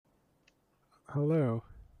Hello.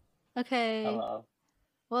 Okay, Hello.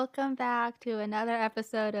 welcome back to another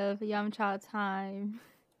episode of Yum Cha Time.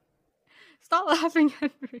 Stop laughing,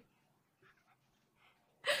 Henry.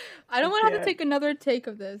 I don't I want to have to can't. take another take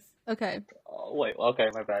of this. Okay, Oh, wait, okay,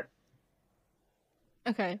 my bad.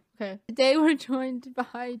 okay. Today we're joined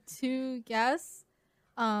by two guests.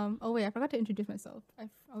 Oh wait, I forgot to introduce myself. I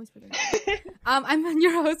always forget. I'm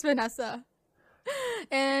your host Vanessa,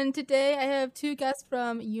 and today I have two guests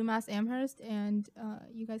from UMass Amherst, and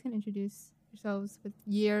you guys can introduce yourselves with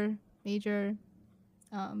year, major,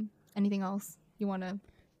 anything else you want to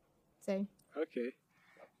say. Okay.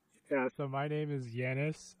 Yeah, so my name is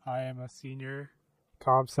Yanis. I am a senior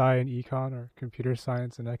comp sci and econ or computer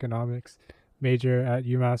science and economics major at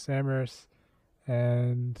UMass Amherst.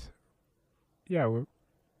 And yeah, we're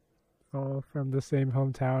all from the same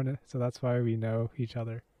hometown, so that's why we know each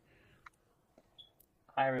other.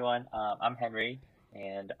 Hi, everyone. I'm Henry,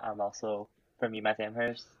 and I'm also from UMass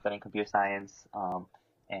Amherst, studying computer science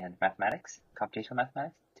and mathematics, computational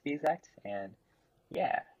mathematics to be exact. And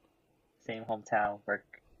yeah, same hometown.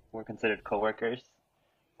 We're considered coworkers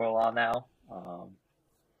for a while now.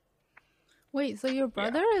 Wait, so your Yeah,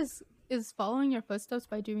 brother is following your footsteps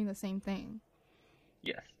by doing the same thing?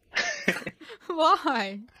 yes.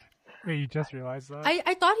 Why? Wait, you just realized that?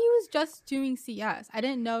 I thought he was just doing CS. I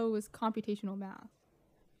didn't know it was computational math.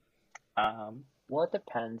 Well, it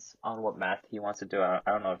depends on what math he wants to do. I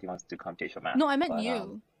don't know if he wants to do computational math, No, I meant but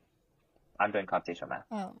you. I'm doing computational math.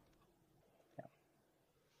 Oh.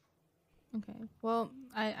 Okay. Well,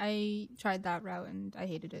 I tried that route and I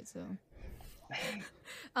hated it, so.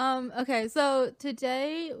 Okay, so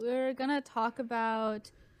today we're gonna talk about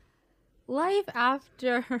life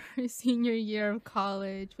after senior year of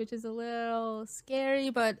college, which is a little scary,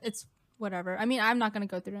 but it's whatever. I mean, I'm not gonna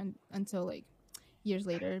go through it until like years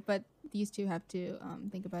later, but these two have to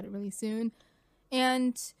think about it really soon,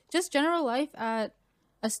 and just general life at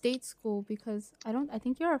a state school because I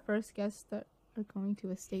think you're our first guests that are going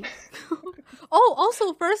to a state school. Oh,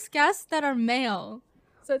 also first guests that are male,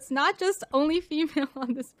 so it's not just only female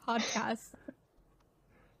on this podcast.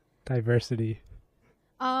 Diversity.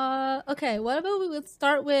 Okay, what about let's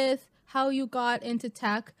start with how you got into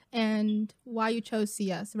tech and why you chose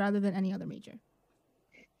CS rather than any other major.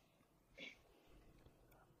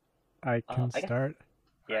 I can I guess, start.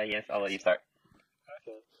 yeah, yes, I'll let you start.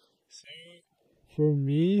 Okay. So for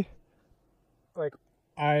me, like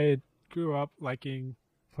I grew up liking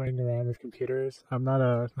playing around with computers. I'm not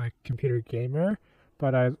a computer gamer,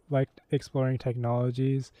 but I liked exploring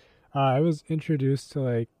technologies. I was introduced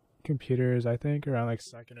to computers, I think, around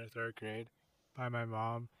second or third grade by my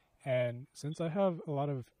mom. And since I have a lot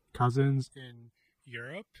of cousins in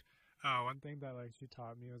Europe, one thing that she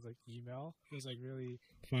taught me was email. It was really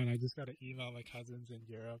fun. I just got to email my cousins in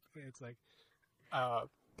Europe. It's uh,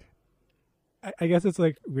 I guess it's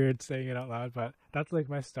weird saying it out loud, but that's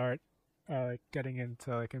my start, getting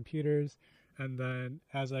into computers. And then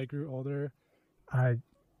as I grew older, I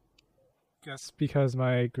guess because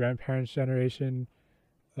my grandparents' generation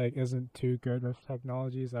isn't too good with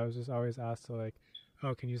technologies, I was just always asked to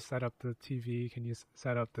oh, can you set up the TV? Can you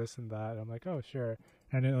set up this and that? I'm like, oh, sure.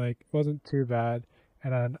 And it wasn't too bad.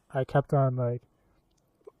 And then I kept on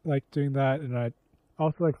doing that, and I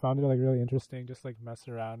also found it really interesting, just mess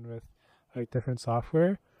around with different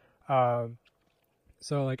software. Um,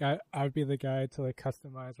 so I'd be the guy to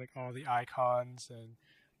customize all the icons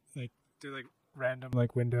and do random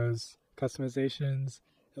Windows customizations,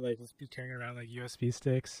 and just be carrying around USB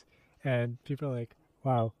sticks, and people are like,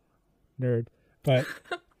 wow, nerd. But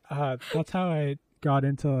that's how I got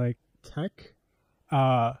into tech.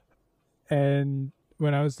 Uh, and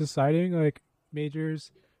when I was deciding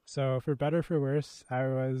majors, so for better for worse, I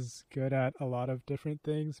was good at a lot of different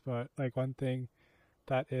things, but one thing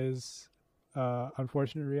that is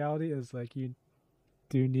unfortunate reality is you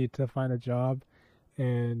do need to find a job,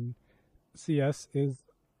 and CS is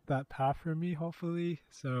that path for me, hopefully.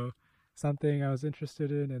 So something I was interested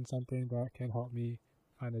in and something that can help me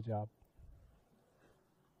find a job.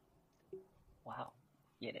 Wow.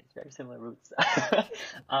 Yeah, it's very similar roots.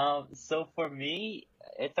 So for me,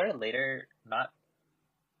 it started later, not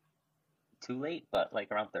too late, but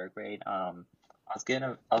around third grade. I was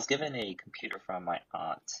given a computer from my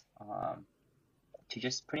aunt, to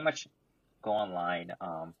just pretty much go online,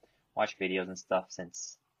 watch videos and stuff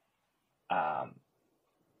since, um,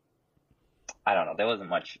 I don't know, there wasn't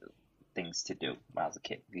much things to do when I was a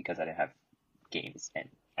kid because I didn't have games and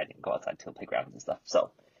I didn't go outside to playgrounds and stuff.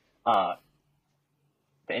 So, uh,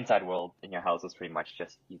 the inside world in your house was pretty much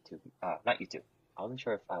just YouTube. Not YouTube. I wasn't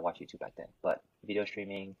sure if I watched YouTube back then, but video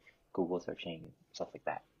streaming, Google searching, stuff like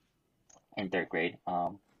that. in third grade.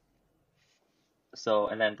 So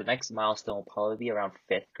and then the next milestone will probably be around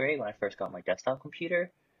fifth grade when I first got my desktop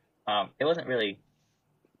computer. It wasn't really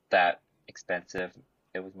that expensive.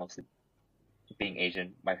 It was mostly being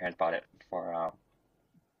Asian. My parents bought it for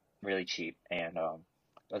really cheap, and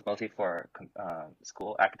it was mostly for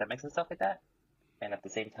school academics and stuff like that. And at the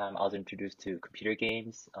same time, I was introduced to computer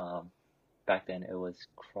games. Back then, it was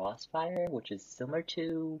Crossfire, which is similar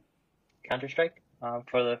to Counter-Strike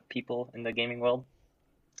for the people in the gaming world.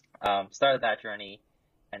 Started that journey,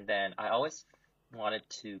 and then I always wanted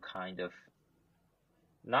to kind of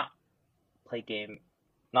not play game,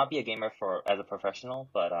 not be a gamer for as a professional,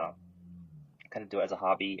 but kind of do it as a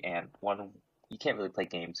hobby. And one, you can't really play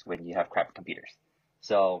games when you have crap computers.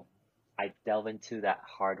 So I delve into that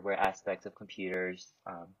hardware aspect of computers,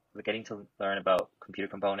 getting to learn about computer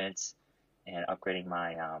components and upgrading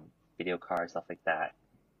my video card, stuff like that.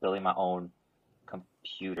 Building my own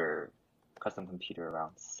computer, custom computer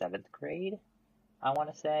around seventh grade, I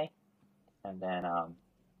want to say. And then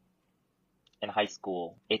in high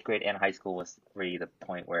school, eighth grade and high school was really the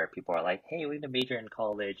point where people are like, hey, we're going to major in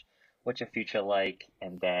college. What's your future like?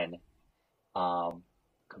 And then um,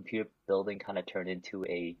 computer building kind of turned into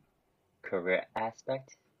a career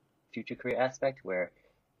aspect, future career aspect, where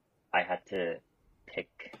I had to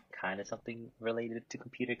pick kind of something related to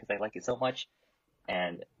computer because I like it so much.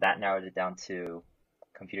 And that narrowed it down to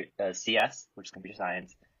computer CS, which is computer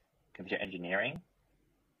science, computer engineering,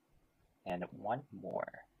 and one more.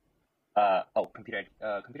 Computer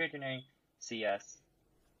engineering, CS,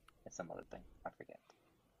 and some other thing. I forget.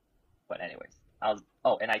 But anyways, and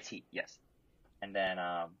IT, yes. And then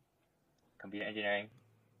computer engineering.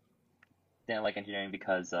 Didn't like engineering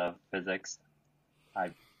because of physics.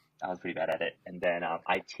 I I was pretty bad at it. And then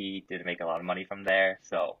IT didn't make a lot of money from there,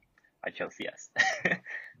 so I chose CS.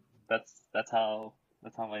 That's how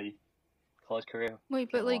my college career Wait,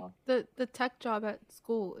 but came like along. the tech job at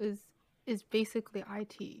school is basically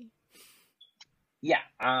IT. Yeah,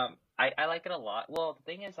 I like it a lot. Well,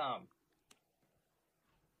 the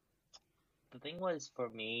thing was for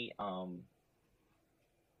me, I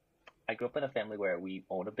grew up in a family where we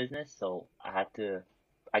own a business, so I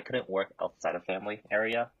couldn't work outside of family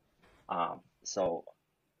area. So,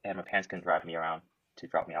 and my parents couldn't drive me around to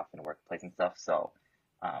drop me off in the workplace and stuff. So,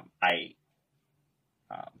 um, I,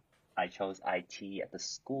 um, I chose IT at the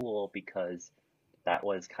school because that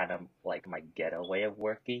was kind of like my getaway of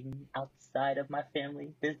working outside of my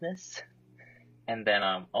family business. And then,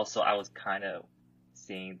 also I was kind of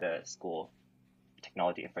seeing the school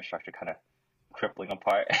technology infrastructure kind of crippling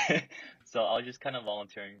apart. So I was just kind of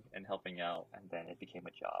volunteering and helping out, and then it became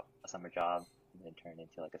a job, a summer job, and then turned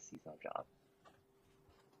into like a seasonal job.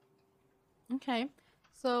 Okay.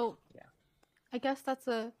 So Yeah. I guess that's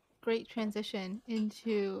a great transition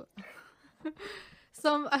into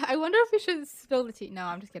some. I wonder if we should spill the tea. No,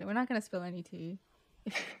 I'm just kidding. We're not gonna spill any tea.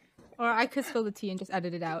 Or I could spill the tea and just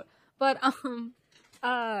edit it out. But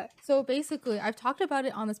so basically I've talked about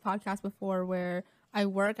it on this podcast before where I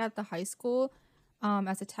work at the high school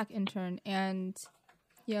as a tech intern, and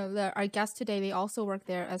our guests today, they also work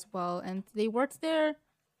there as well, and they worked there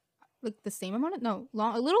like the same amount of no,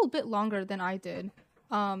 long, a little bit longer than I did.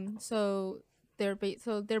 So they're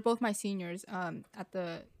both my seniors at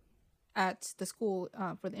the school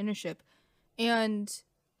for the internship, and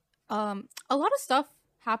a lot of stuff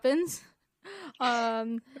happens.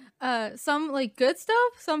 Some like good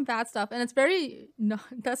stuff, some bad stuff, and it's very no,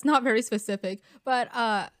 that's not very specific, but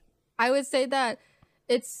I would say that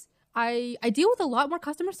it's I deal with a lot more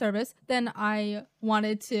customer service than I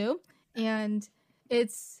wanted to, and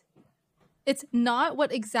it's it's not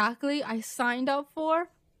what exactly I signed up for,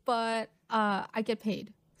 but I get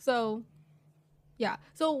paid. So yeah.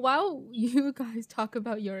 So while you guys talk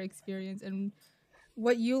about your experience and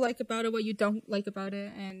what you like about it, what you don't like about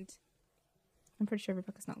it, and I'm pretty sure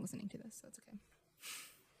Rebecca's not listening to this, so it's okay.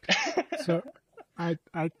 So, I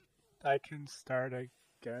can start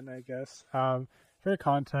again, I guess. For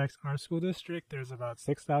context, our school district, there's about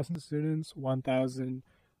 6,000 students, 1,000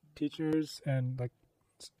 teachers, and like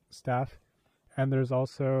staff, and there's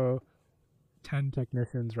also 10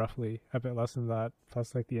 technicians, roughly, a bit less than that,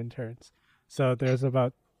 plus like the interns. So there's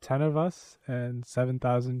about 10 of us and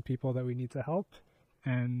 7,000 people that we need to help.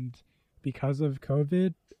 And because of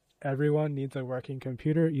COVID, everyone needs a working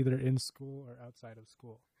computer either in school or outside of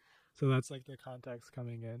school. So that's like the context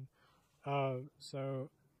coming in.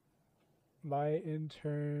 So my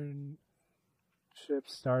internship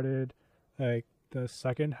started like the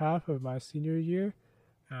second half of my senior year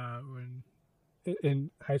when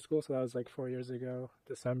in high school. So that was like 4 years ago,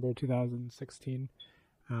 December 2016.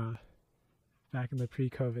 Uh, back in the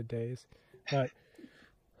pre-COVID days. But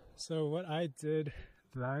so what I did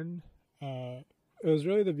then, it was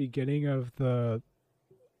really the beginning of the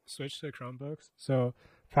switch to Chromebooks. So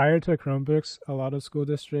prior to Chromebooks, a lot of school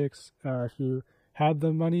districts, if you had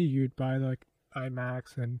the money, you'd buy like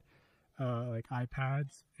iMacs and like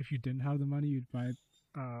iPads. If you didn't have the money, you'd buy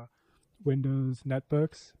Windows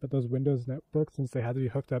netbooks. But those Windows netbooks, since they had to be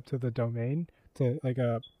hooked up to the domain to like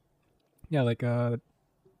a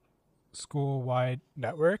school wide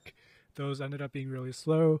network, those ended up being really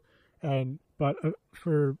slow. But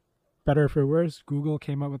for better or for worse, Google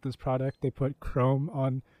came up with this product. They put Chrome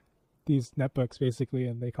on these netbooks basically,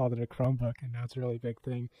 and they called it a Chromebook, and now it's a really big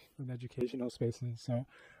thing in educational spaces. So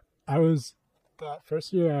I was that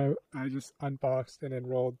first year I just unboxed and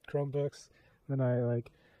enrolled Chromebooks. Then I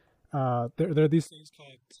like there are these things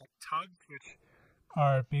called tugs, which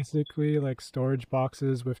are basically like storage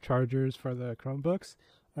boxes with chargers for the Chromebooks.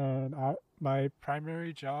 And my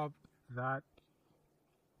primary job that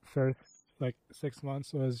first like 6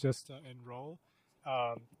 months was just to enroll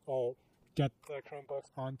or get the Chromebooks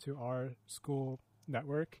onto our school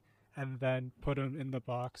network and then put them in the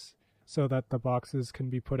box so that the boxes can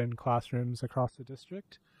be put in classrooms across the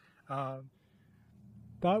district. That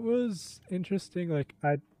was interesting. Like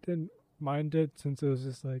I didn't mind it since it was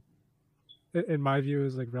just like, in my view, it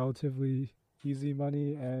was like relatively easy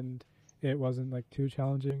money and it wasn't like too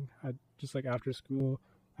challenging. I just like after school,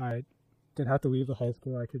 I didn't have to leave the high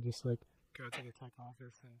school. I could just like go to the tech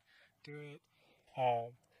office and do it.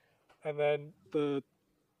 And then the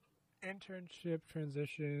internship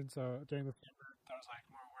transition. So during the summer, there was like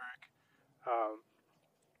more work.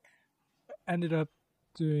 Ended up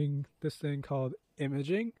doing this thing called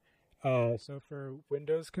imaging. So for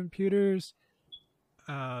Windows computers,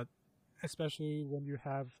 especially when you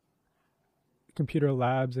have computer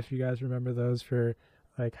labs, if you guys remember those for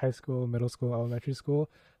like high school, middle school, elementary school,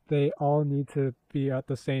 they all need to be at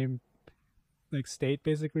the same like state.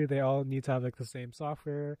 Basically, they all need to have like the same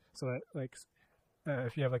software, so that like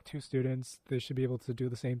if you have like two students, they should be able to do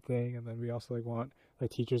the same thing. And then we also like want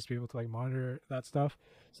like teachers to be able to like monitor that stuff.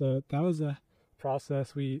 So that was a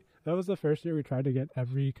process. That was the first year we tried to get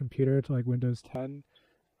every computer to like Windows 10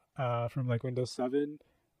 from like Windows 7,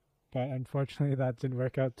 but unfortunately that didn't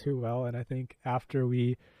work out too well. And I think after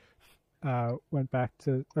we went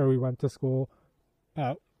to school,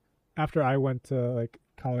 after I went to like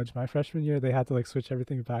college my freshman year, they had to like switch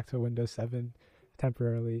everything back to Windows 7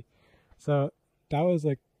 temporarily. So that was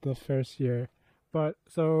like the first year. But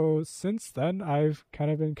so since then, I've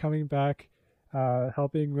kind of been coming back,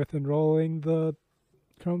 helping with enrolling the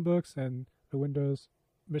Chromebooks and the Windows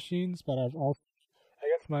machines. But I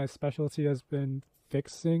guess my specialty has been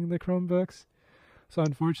fixing the Chromebooks. So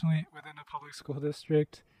unfortunately, within a public school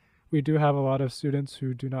district, we do have a lot of students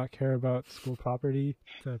who do not care about school property,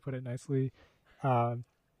 to put it nicely. I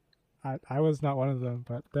was not one of them,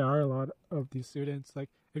 but there are a lot of these students. Like,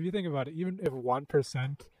 if you think about it, even if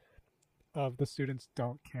 1% of the students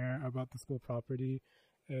don't care about the school property,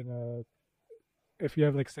 and if you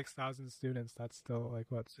have like 6,000 students, that's still like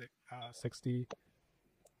what, 60,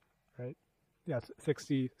 right? Yeah,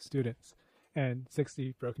 60 students and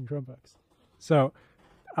 60 broken Chromebooks. So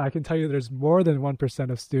I can tell you there's more than 1%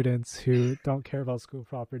 of students who don't care about school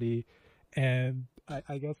property, and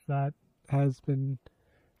I guess that has been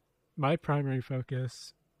my primary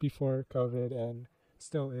focus before COVID and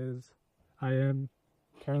still is. I am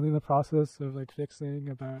currently in the process of like fixing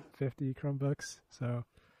about 50 Chromebooks. So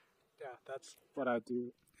yeah, that's what I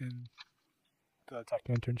do in the tech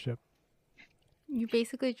internship. You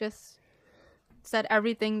basically just said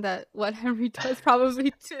everything that what Henry does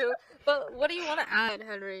probably too. But what do you want to add,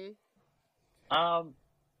 Henry? I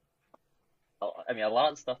mean, a lot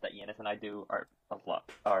of the stuff that Yanis and I do are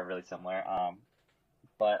really similar.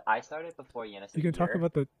 But I started before Yanis. You can talk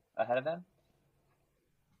about ahead of him.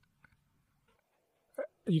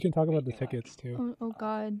 You can talk about the tickets too. Oh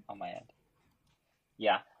God. On my end.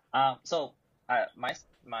 Yeah. So my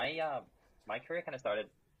career kind of started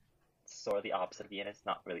sort of the opposite of Yanis,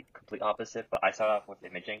 not really complete opposite, but I started off with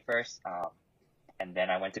imaging first, and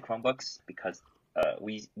then I went to Chromebooks because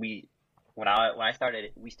when I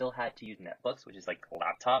started, we still had to use netbooks, which is like a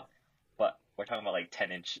laptop, but we're talking about like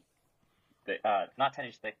 10-inch, not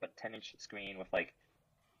 10-inch thick, but 10-inch screen with like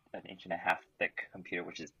an 1.5-inch thick computer,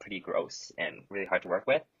 which is pretty gross and really hard to work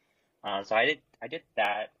with. So I did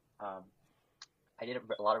that. I did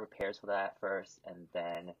a lot of repairs for that first, and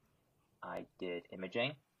then I did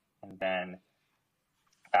imaging, and then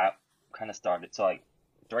that kind of started. So like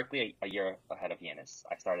directly a year ahead of Yanis,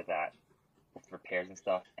 I started that with repairs and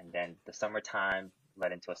stuff, and then the summertime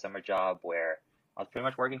led into a summer job where I was pretty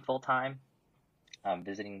much working full time,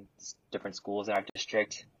 visiting different schools in our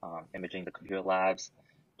district, imaging the computer labs,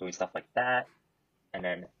 doing stuff like that. And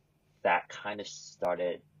then that kind of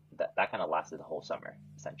started, that kind of lasted the whole summer,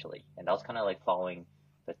 essentially. And that was kind of like following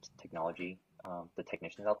the technology, the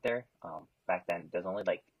technicians out there. Back then, there's only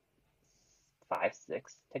like 5,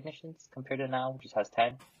 6 technicians compared to now, which has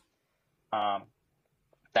 10. Um,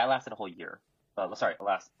 that lasted a whole year.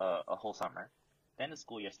 A whole summer. Then the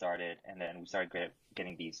school year started, and then we started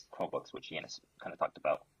getting these Chromebooks, which Yanis kind of talked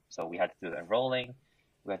about. So we had to do the enrolling,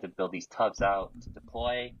 we had to build these tubs out to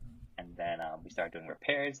deploy, and then we started doing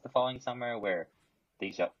repairs the following summer, where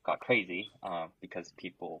things got crazy because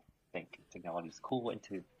people think technology is cool, and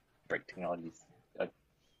to break technology is a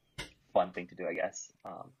fun thing to do, I guess.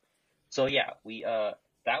 So yeah, we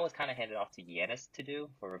that was kind of handed off to Yanis to do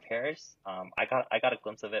for repairs. I got a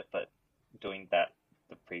glimpse of it, but doing that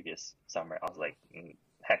the previous summer, I was like,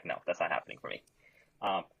 heck no, that's not happening for me.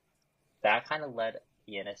 That kind of led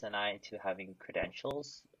Yanis and I to having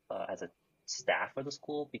credentials as a staff for the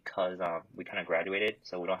school because we kind of graduated,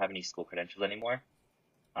 so we don't have any school credentials anymore.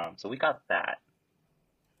 So we got that.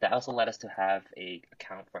 That also led us to have a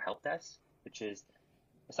account for help desk, which is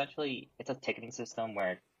essentially it's a ticketing system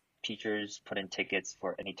where teachers put in tickets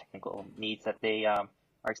for any technical needs that they are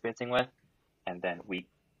experiencing with, and then we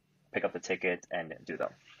pick up the tickets and do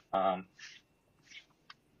them.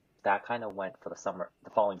 That kind of went for the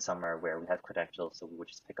following summer where we had credentials, so we would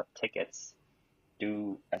just pick up tickets,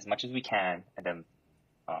 do as much as we can, and then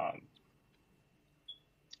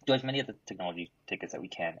do as many of the technology tickets that we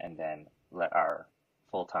can, and then let our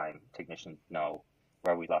full-time technicians know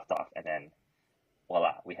where we left off, and then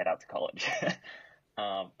voila, we head out to college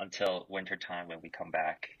until winter time when we come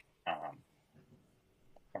back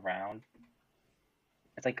around.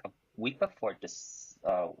 It's like a week before this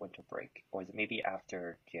winter break, or is it maybe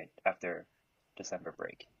after December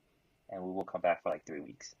break, and we will come back for like 3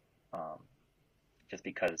 weeks, just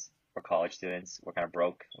because we're college students, we're kind of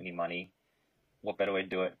broke, we need money. What better way to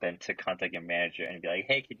do it than to contact your manager and be like,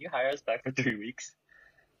 hey, can you hire us back for 3 weeks?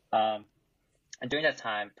 And during that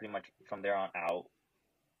time, pretty much from there on out,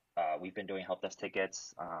 we've been doing help desk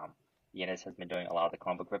tickets. Yanis has been doing a lot of the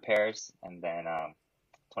Chromebook repairs, and then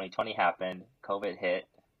 2020 happened, COVID hit,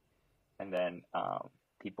 and then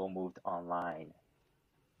people moved online,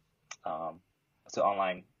 so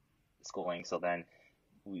online schooling. So then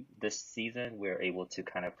this season, we're able to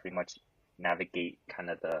kind of pretty much navigate kind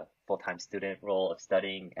of the full-time student role of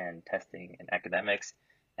studying and testing and academics,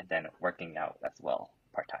 and then working out as well,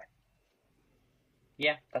 part-time.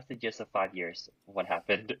 Yeah, that's the gist of 5 years of what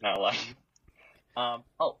happened in our life.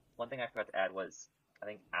 One thing I forgot to add was, I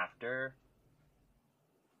think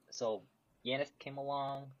so Yanis came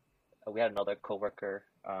along, we had another coworker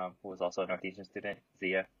who was also a Northeastern student,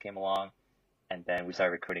 Zia, came along, and then we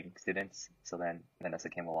started recruiting students. So then Vanessa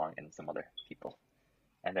came along and some other people.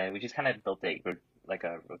 And then we just kind of built a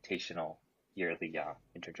rotational yearly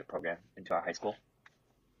internship program into our high school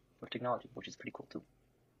with technology, which is pretty cool too.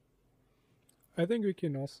 I think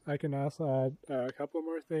I can also add a couple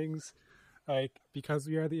more things. Like, because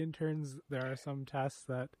we are the interns, there are some tasks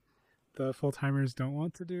that the full-timers don't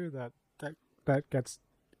want to do that gets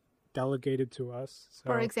delegated to us. So,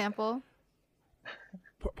 For example?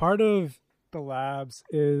 Part of the labs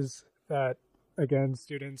is that, again,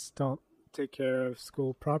 students don't take care of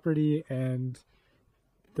school property and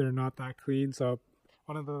they're not that clean. So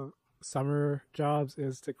one of the summer jobs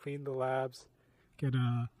is to clean the labs, get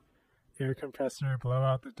a air compressor, blow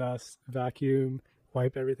out the dust, vacuum,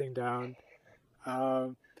 wipe everything down.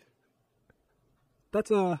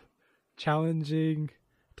 That's a challenging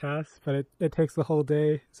task, but it takes the whole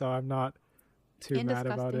day, so I'm not too mad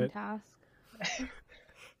about it. Task.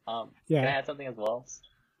 Can I add something as well?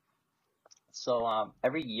 So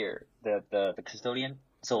every year the custodian,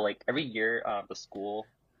 so like every year the school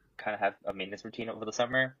kind of have a maintenance routine over the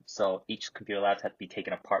summer. So each computer lab had to be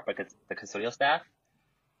taken apart by the custodial staff,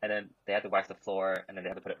 and then they had to wax the floor, and then they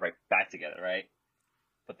had to put it right back together, right?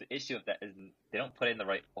 But the issue of that is they don't put in the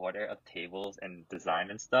right order of tables and design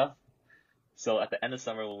and stuff. So at the end of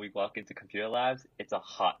summer when we walk into computer labs, it's a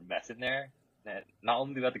hot mess in there. And not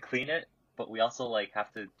only do we have to clean it, but we also like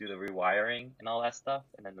have to do the rewiring and all that stuff,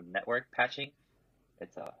 and then the network patching.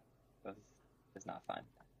 It's not fun.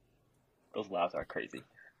 Those labs are crazy.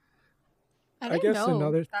 I guess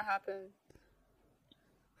that happened.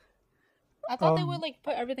 I thought they would like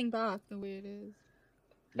put everything back the way it is.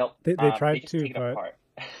 Nope. They tried they just to, take it but apart.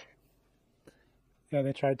 yeah,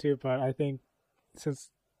 they tried to, but I think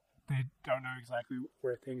since they don't know exactly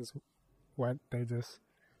where things went, they just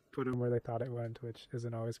put them where they thought it went, which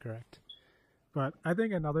isn't always correct. But I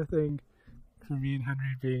think another thing for me and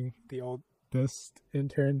Henry being the oldest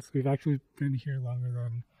interns. We've actually been here longer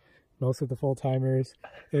than most of the full timers.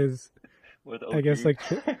 Is With I guess OG.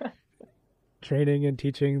 training and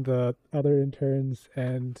teaching the other interns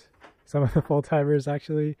and some of the full timers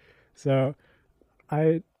actually. So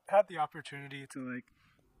I had the opportunity to like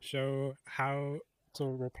show how to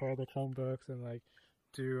repair the Chromebooks and like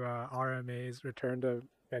do RMAs, return to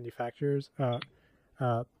manufacturers,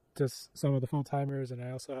 just some of the full timers, and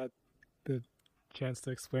I also had the chance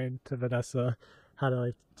to explain to Vanessa how to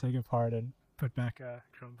like take apart and put back a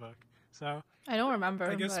Chromebook. So I don't remember.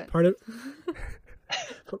 I guess but...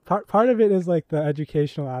 part of it is like the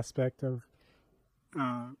educational aspect of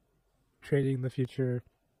training the future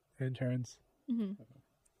interns. Mhm.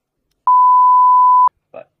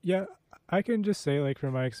 But Yeah, I can just say like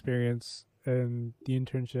from my experience in the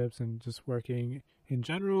internships and just working in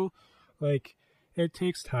general, like it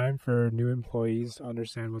takes time for new employees to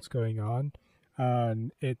understand what's going on.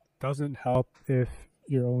 And it doesn't help if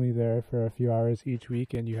you're only there for a few hours each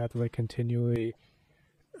week and you have to like continually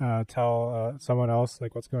tell someone else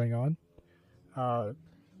like what's going on.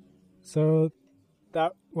 So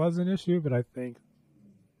that was an issue, but I think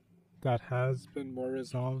that has been more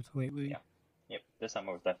resolved lately. Yeah. Yep, this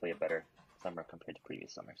summer was definitely a better summer compared to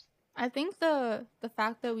previous summers. I think the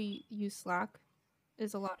fact that we use Slack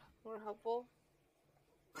is a lot more helpful.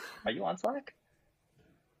 Are you on Slack?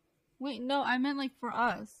 Wait, no, I meant like for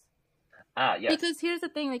us. Ah, yes. Because here's the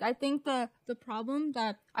thing, like I think the problem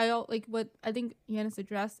that like what I think Yanis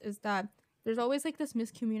addressed is that there's always like this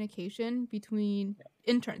miscommunication between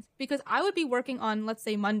interns. Because I would be working on, let's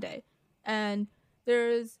say, Monday, and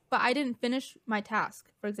but I didn't finish my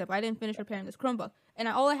task. For example, I didn't finish repairing this Chromebook, and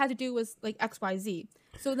all I had to do was like XYZ.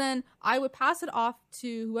 So then I would pass it off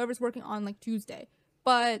to whoever's working on like Tuesday,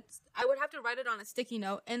 but I would have to write it on a sticky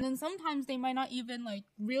note, and then sometimes they might not even like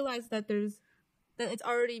realize that it's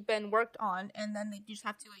already been worked on, and then you just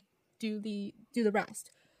have to like do the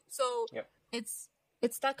rest. So it's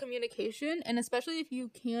that communication, and especially if you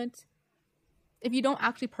don't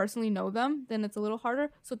actually personally know them, then it's a little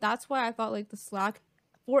harder. So that's why I thought like the Slack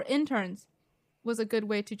for interns was a good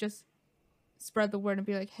way to just spread the word and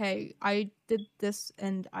be like, hey, I did this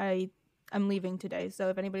and I'm leaving today, so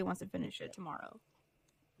if anybody wants to finish it tomorrow.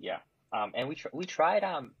 Yeah. And we tried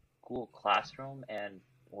Google Classroom and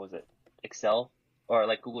what was it, Excel or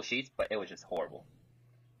like Google Sheets, but it was just horrible.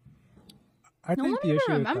 I No think one the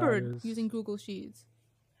issue ever with that remembered is using Google Sheets.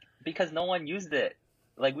 Because no one used it.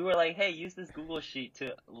 Like we were like, hey, use this Google Sheet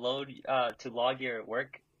to log your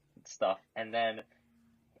work stuff, and then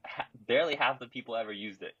barely half the people ever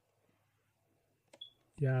used it.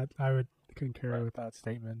 Yeah, I would concur with that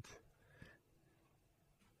statement.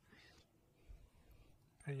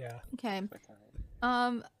 But yeah. Okay.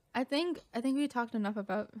 I think we talked enough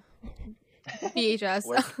about VHS.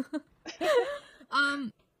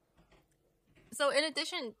 So in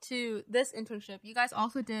addition to this internship, you guys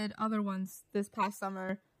also did other ones this past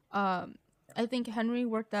summer. I think Henry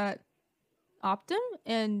worked at Optum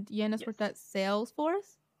and Yanis worked at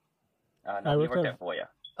Salesforce. No, we worked at Voya.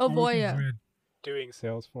 Oh, Voya. Doing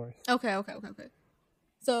Salesforce. Okay.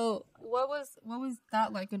 So what was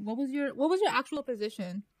that like, and what was your actual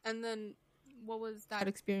position, and then what was that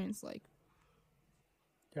experience like?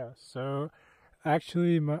 Yeah, so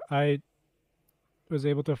actually I was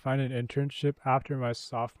able to find an internship after my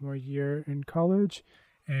sophomore year in college,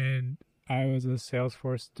 and I was a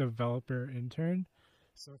Salesforce developer intern.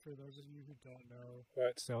 So for those of you who don't know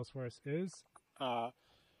what Salesforce is,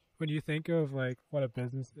 when you think of like what a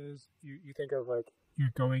business is, you think of like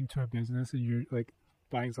you're going to a business and you're like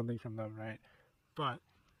buying something from them, right? But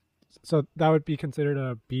so that would be considered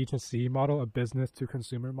a B2C model, a business to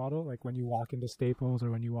consumer model. Like when you walk into Staples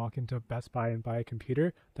or when you walk into Best Buy and buy a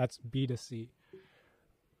computer, that's B2C.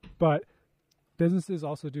 But businesses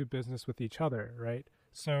also do business with each other, right?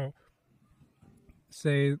 So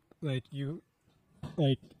say like you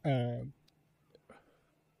you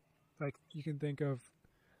can think of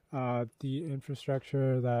the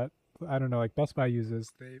infrastructure that, I don't know, like Best Buy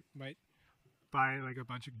uses. They might buy like a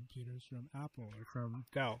bunch of computers from Apple or from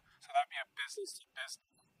Dell. So that'd be a business to business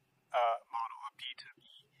model, a B2B.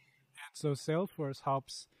 And so Salesforce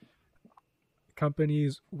helps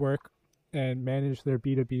companies work and manage their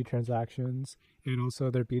B2B transactions and also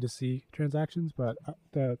their B2C transactions. But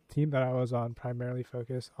the team that I was on primarily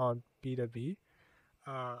focused on B2B.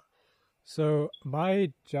 So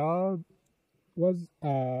my job was,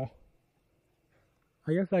 I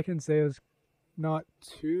guess I can say it was not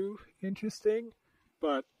too interesting,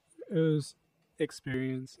 but it was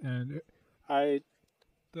experience. And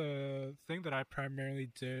the thing that I primarily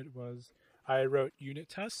did was I wrote unit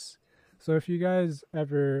tests. So if you guys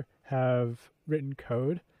ever have written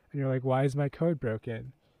code and you're like, why is my code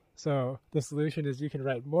broken? So the solution is you can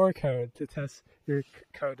write more code to test your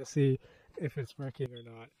code to see if it's working or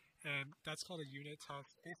not. And that's called a unit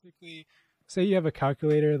test. Basically, say you have a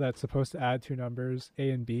calculator that's supposed to add two numbers,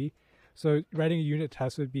 A and B. So writing a unit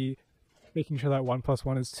test would be making sure that 1 plus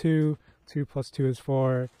 1 is 2, 2 plus 2 is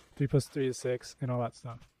 4, 3 plus 3 is 6, and all that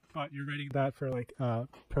stuff. But you're writing that for like a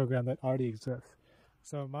program that already exists.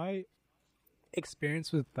 So my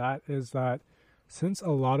experience with that is that since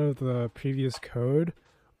a lot of the previous code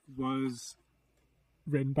was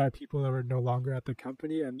written by people that were no longer at the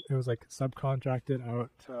company and it was like subcontracted out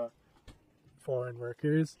to foreign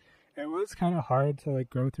workers, it was kind of hard to like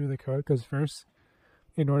go through the code because first,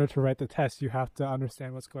 in order to write the test, you have to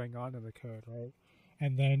understand what's going on in the code, right?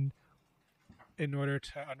 And then in order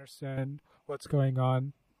to understand what's going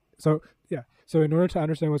on, so in order to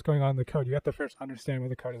understand what's going on in the code, you have to first understand what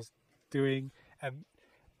the code is doing, and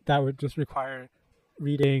that would just require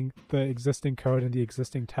reading the existing code and the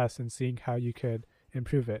existing tests and seeing how you could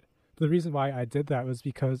improve it. The reason why I did that was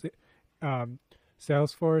because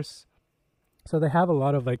Salesforce, so they have a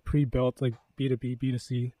lot of like pre-built like B2B,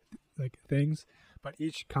 B2C like things, but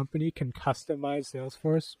each company can customize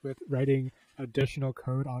Salesforce with writing additional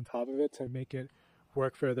code on top of it to make it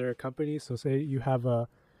work for their company. So say you have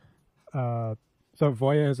so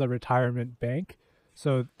Voya is a retirement bank,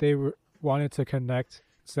 so they wanted to connect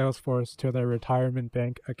Salesforce to their retirement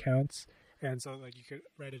bank accounts, and so like you could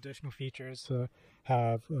write additional features to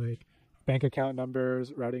have like bank account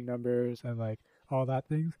numbers, routing numbers, and like all that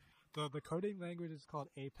things. The coding language is called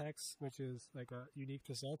Apex, which is like a unique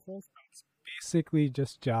to Salesforce. It's basically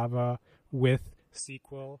just Java with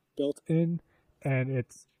SQL built in, and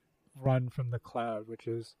it's run from the cloud, which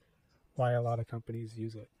is why a lot of companies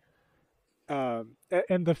use it.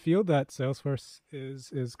 And the field that Salesforce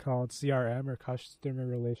is called CRM, or Customer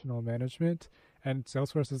Relational Management, and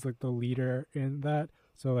Salesforce is like the leader in that.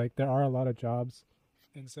 So like there are a lot of jobs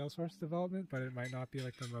in Salesforce development, but it might not be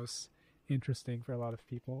like the most interesting for a lot of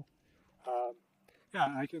people.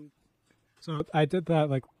 I can. So I did that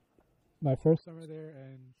like my first summer there,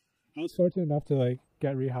 and I was fortunate enough to like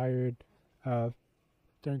get rehired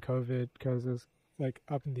during COVID because it was like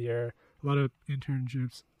up in the air. A lot of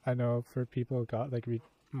internships I know for people got like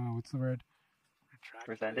what's the word?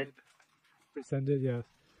 Presented? Rescinded, yes.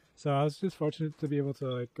 So I was just fortunate to be able to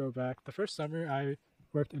like go back. The first summer I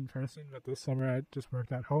worked in person, but this summer I just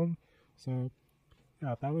worked at home. So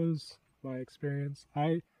yeah, that was my experience.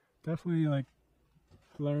 I definitely like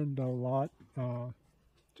learned a lot,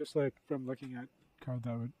 just like from looking at code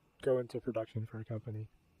that would go into production for a company.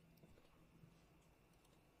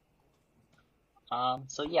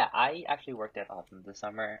 So yeah, I actually worked at Optum this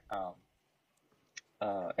summer.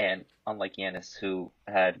 And unlike Yanis, who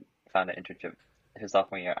had found an internship his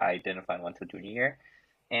sophomore year, I didn't find one till junior year.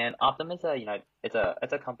 And Optum is a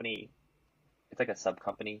it's a company. It's like a sub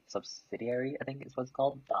company, subsidiary, I think is what it's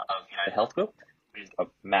called, of United Health Group, which is a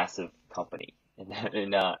massive company in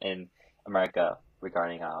America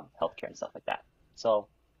regarding healthcare and stuff like that. So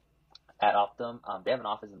at Optum, they have an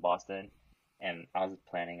office in Boston, and I was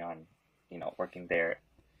planning on working there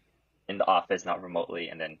in the office, not remotely,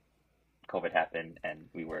 and then COVID happened, and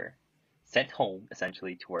we were sent home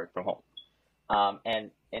essentially to work from home.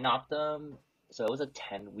 And in Optum, so it was a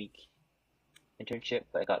 10-week internship,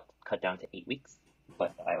 but it got cut down to 8 weeks.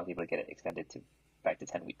 But I was able to get it extended to back to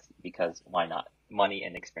 10 weeks because why not? Money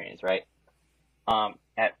and experience, right?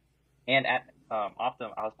 At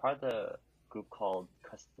Optum, I was part of the group called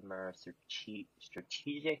Customer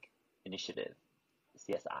Strategic Initiative,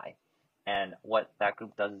 CSI. And what that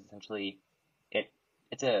group does is essentially it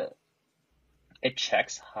it's a it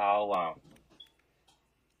checks how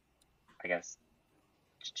I guess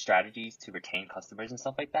strategies to retain customers and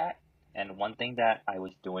stuff like that. And one thing that I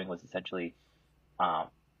was doing was essentially um,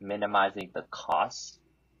 minimizing the costs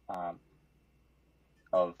um,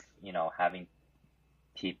 of having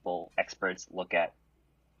experts look at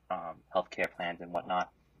healthcare plans and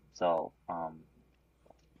whatnot. So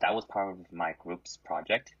that was part of my group's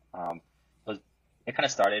project. It kind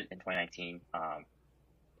of started in 2019,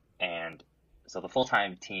 and so the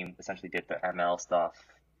full-time team essentially did the ML stuff,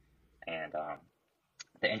 and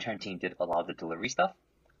the intern team did a lot of the delivery stuff.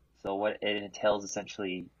 So what it entails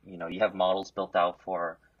essentially, you have models built out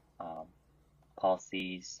for um,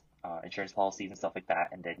 policies, insurance policies and stuff like that,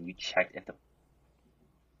 and then you check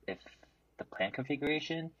if the plan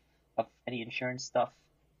configuration of any insurance stuff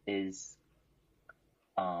is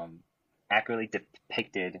um, accurately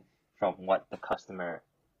depicted from what the customer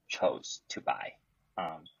chose to buy.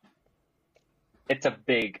 Um, it's a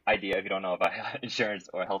big idea if you don't know about insurance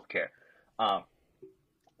or healthcare. Um,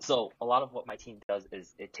 so a lot of what my team does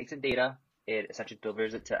is it takes in data, it essentially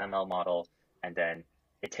delivers it to ML model, and then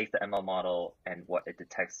it takes the ML model and what it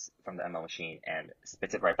detects from the ML machine and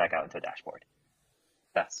spits it right back out into a dashboard.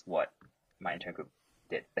 That's what my intern group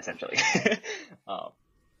did essentially. um,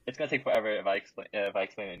 it's gonna take forever if I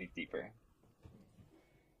explain any deeper.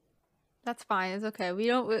 That's fine. It's okay. We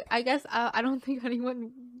don't. I guess I don't think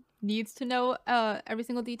anyone needs to know every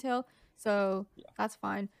single detail, so Yeah. that's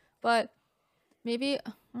fine. But maybe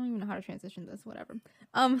I don't even know how to transition this. Whatever.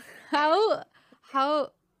 How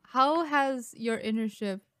how how has your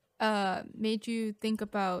internship made you think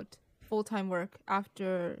about full-time work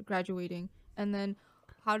after graduating, and then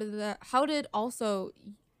how did also,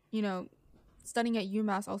 you know, studying at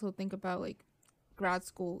UMass also think about like grad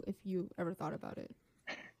school if you ever thought about it?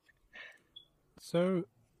 So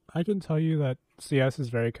I can tell you that CS is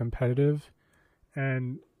very competitive,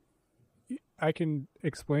 and I can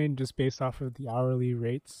explain just based off of the hourly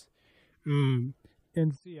rates. In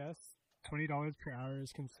CS, $20 per hour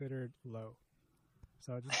is considered low.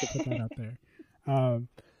 So just to put that out there. Um,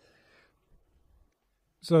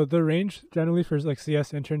 so the range generally for like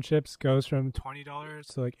CS internships goes from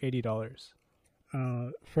 $20 to like $80.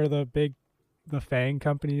 For the FANG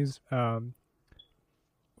companies,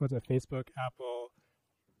 what's it? Facebook, Apple,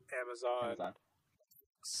 Amazon, Amazon.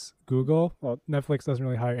 Google. Well, Netflix doesn't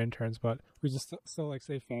really hire interns, but we just still like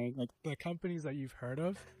say FANG. Like the companies that you've heard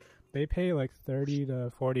of, they pay like 30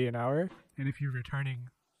 to 40 an hour, and if you're returning,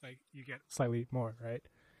 like you get slightly more, right?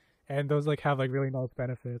 And those like have like really nice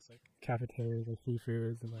benefits, like cafeterias, like free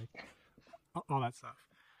foods, and like all that stuff.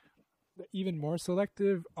 The even more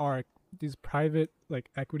selective are these private like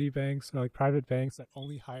equity banks or like private banks that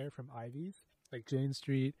only hire from Ivies, like Jane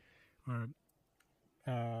Street or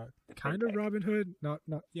kind of FinTech. Robinhood, not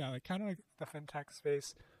yeah, like kind of like the fintech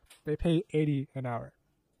space. They pay 80 an hour.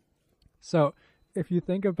 So if you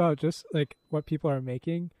think about just like what people are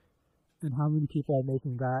making and how many people are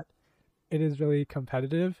making that, it is really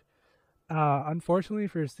competitive. Unfortunately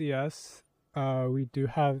for CS, we do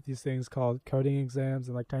have these things called coding exams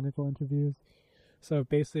and like technical interviews. So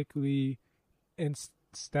basically,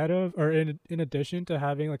 instead of or in addition to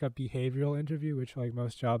having like a behavioral interview, which like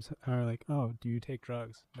most jobs are like, oh, do you take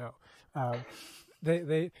drugs? No, um,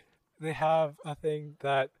 they have a thing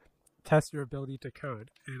that tests your ability to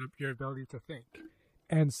code and your ability to think.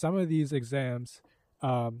 And some of these exams,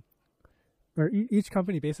 or each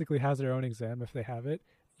company basically has their own exam if they have it.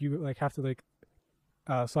 You like have to like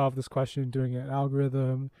solve this question doing an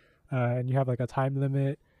algorithm, and you have like a time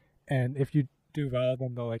limit. And if you do well,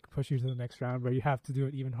 then they'll like push you to the next round where you have to do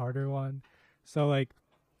an even harder one. So like,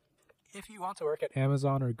 if you want to work at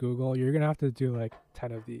Amazon or Google, you're gonna have to do like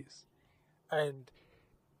 10 of these, and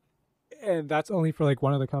that's only for like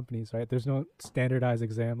one of the companies, right? There's no standardized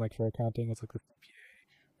exam like for accounting. It's like the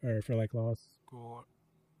CPA, or for like law school, or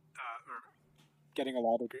getting a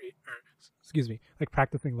law degree, or excuse me, like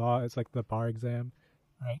practicing law is like the bar exam,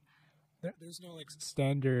 right? There's no like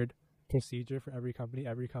standard procedure for every company.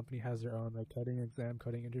 Every company has their own like coding exam,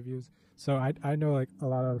 coding interviews. So I know like a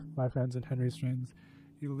lot of my friends and Henry's friends,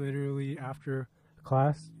 you literally after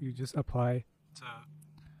class you just apply to,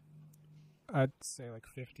 I'd say like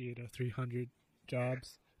 50 to 300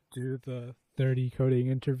 jobs, do the 30 coding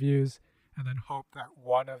interviews, and then hope that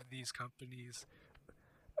one of these companies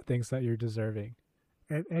thinks that you're deserving.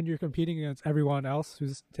 And you're competing against everyone else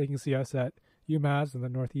who's taking CS at UMass and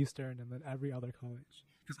then Northeastern and then every other college.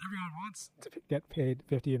 Because everyone wants to get paid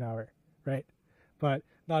 50 an hour, right? But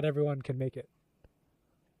not everyone can make it.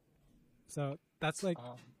 So that's like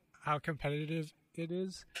how competitive it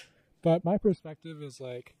is. But my perspective is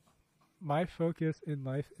like, my focus in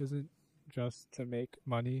life isn't just to make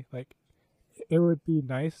money. Like, it would be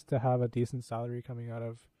nice to have a decent salary coming out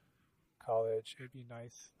of college. It'd be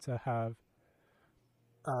nice to have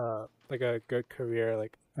like a good career,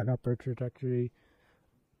 like an upward trajectory.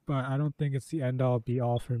 But I don't think it's the end all be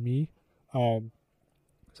all for me.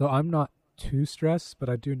 So I'm not too stressed, but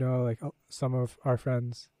I do know like some of our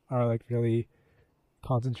friends are like really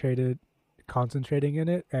concentrating in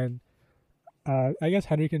it, and I guess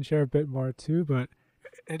Henry can share a bit more too, but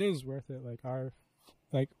it is worth it.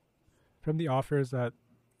 Like from the offers that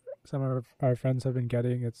some of our friends have been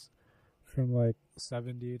getting, it's from like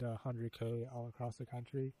 70 to 100K all across the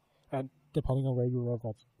country, and depending on where you live,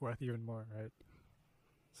 that's worth even more, right?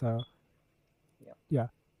 So Yeah.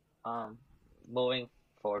 yeah. Moving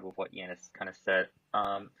forward with what Ian has kind of said,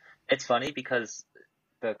 it's funny because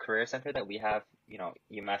the career center that we have,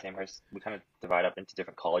 UMass Amherst, we kind of divide up into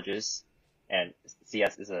different colleges, and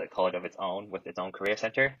CS is a college of its own with its own career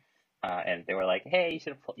center. And they were like, hey,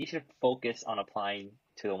 you should focus on applying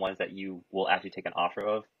to the ones that you will actually take an offer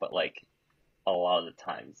of, but like a lot of the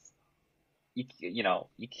times you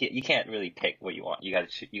can't really pick what you want. You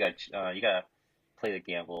gotta play the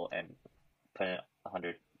gamble and put in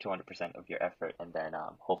 100, 200% of your effort, and then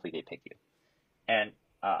hopefully they pick you. And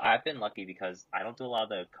I've been lucky because I don't do a lot of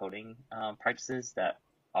the coding practices that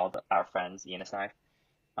our friends Ian and I,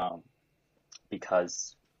 um,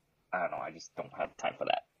 because I don't know, I just don't have time for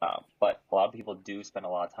that. But a lot of people do spend a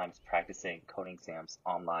lot of time practicing coding exams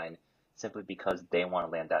online simply because they want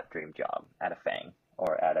to land that dream job at a FANG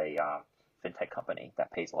or at a fintech company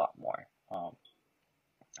that pays a lot more.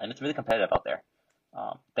 And it's really competitive out there.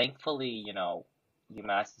 Thankfully,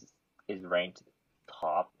 UMass is ranked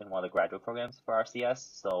top in one of the graduate programs for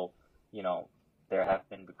RCS. So, you know, there have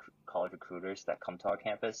been college recruiters that come to our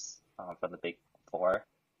campus from the big four,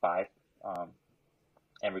 five, um,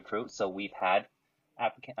 and recruit. So we've had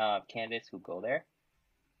candidates who go there,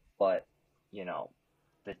 but you know,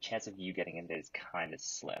 the chance of you getting in there is kind of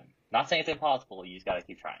slim. Not saying it's impossible. You just gotta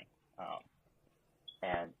keep trying. Um,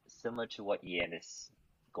 and similar to what Ian's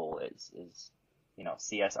goal is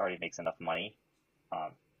CS already makes enough money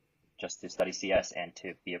um, just to study CS and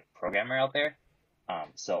to be a programmer out there.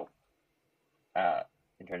 So uh,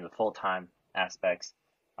 in terms of full-time aspects,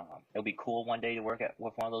 it'll be cool one day to work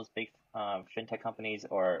with one of those big fintech companies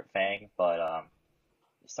or FANG, but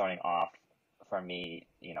starting off for me,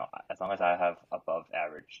 as long as I have above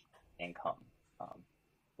average income um,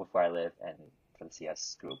 with where I live and for the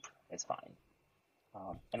CS group, it's fine.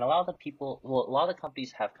 And a lot of the people, well, a lot of the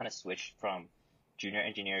companies have kind of switched from junior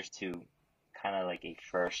engineers to kind of like a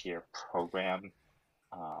first year program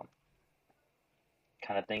um,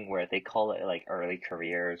 kind of thing where they call it like early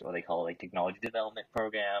careers or they call it like technology development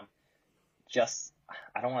program. Just,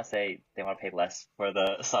 I don't want to say they want to pay less for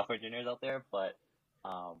the software engineers out there, but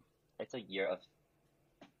um, it's a year of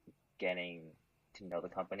getting to know the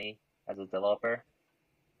company as a developer,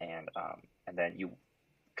 and then you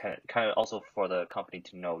kind of also for the company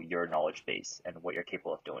to know your knowledge base and what you're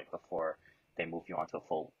capable of doing before they move you onto a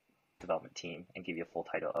full development team and give you a full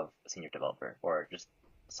title of senior developer or just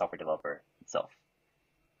software developer itself.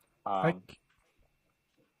 I, Um,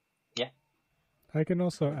 yeah. I can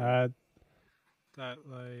also add that,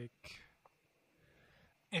 like,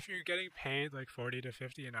 if you're getting paid like 40 to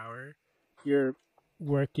 50 an hour, you're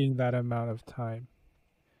working that amount of time.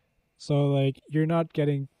 So, like, you're not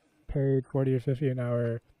getting paid 40 or 50 an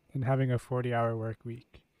hour and having a 40-hour work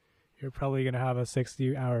week. You're probably going to have a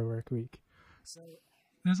 60-hour work week. So,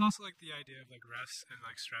 there's also, like, the idea of, like, rest and,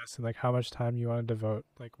 like, stress and, like, how much time you want to devote,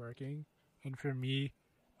 like, working. And for me,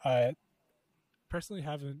 I personally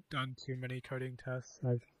haven't done too many coding tests.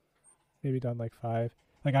 I've maybe done, like, 5.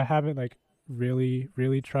 Like, I haven't, like, really,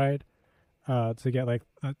 really tried to get, like,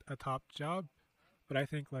 a top job. But I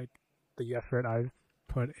think, like, the effort I've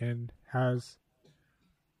put in has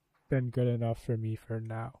been good enough for me for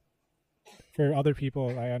now. For other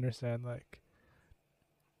people, I understand, like,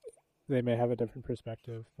 they may have a different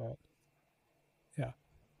perspective, but yeah.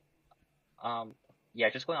 Um, yeah,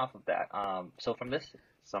 just going off of that. So from this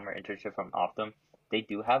summer internship from Optum, they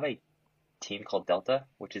do have a team called Delta,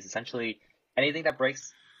 which is essentially anything that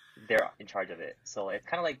breaks, they're in charge of it. So it's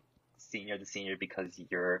kind of like senior to senior because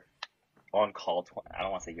you're on call. I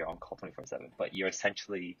don't want to say you're on call 24/7, but you're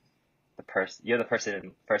essentially you're the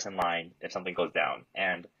person first in line if something goes down.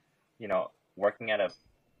 And working at a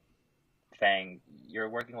FANG, you're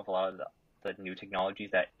working with a lot of the new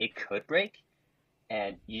technologies that it could break,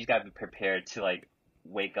 and you just gotta be prepared to like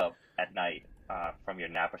wake up at night from your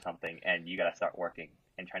nap or something, and you gotta start working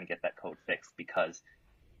and trying to get that code fixed because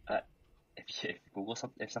uh,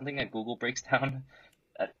 if something at Google breaks down,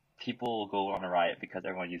 uh, people will go on a riot because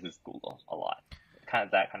everyone uses Google a lot. Kind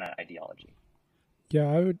of that kind of ideology. Yeah,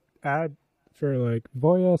 I would add for, like,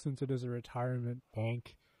 Voya, since it is a retirement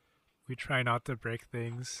bank, we try not to break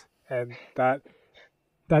things, and that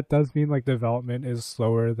does mean, like, development is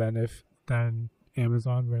slower than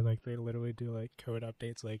Amazon, where, like, they literally do, like, code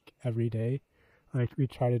updates, like, every day. Like, we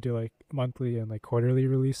try to do, like, monthly and, like, quarterly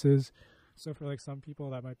releases. So for, like, some people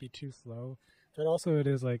that might be too slow, but also it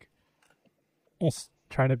is, like, us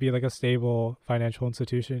trying to be, like, a stable financial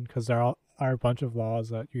institution, because there are a bunch of laws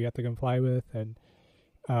that you have to comply with, and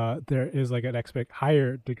there is, like, an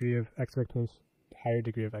higher degree of expectation,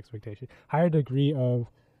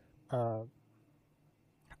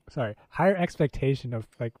 uh, higher expectation of,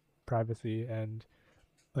 like, privacy and,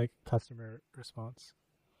 like, customer response.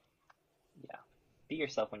 Yeah, be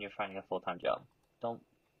yourself when you're finding a full-time job. Don't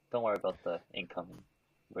don't worry about the income and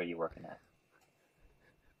where you're working at.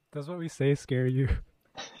 Does what we say scare you?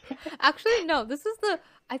 Actually, no.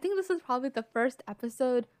 I think this is probably the first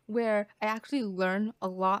episode where I actually learn a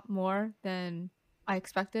lot more than I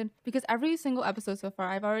expected. Because every single episode so far,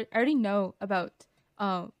 I already know about,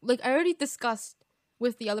 like I already discussed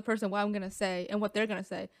with the other person what I'm gonna say and what they're gonna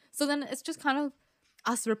say. So then it's just kind of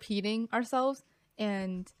us repeating ourselves,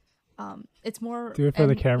 and it's more, Do it for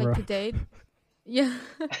the and like camera. today, yeah.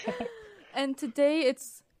 And today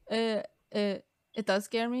it does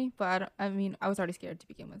scare me, but I mean, I was already scared to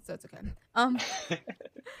begin with, so it's okay. I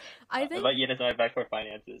I think invite you to my back for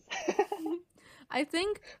finances. I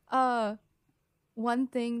think one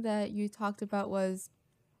thing that you talked about was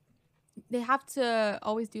they have to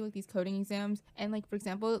always do like these coding exams, and like for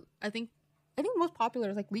example, I think most popular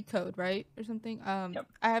is like LeetCode, right, or something. Yep.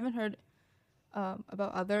 I haven't heard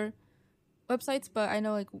about other websites, but I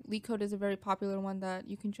know like LeetCode is a very popular one that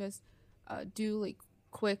you can just do like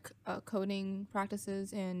quick coding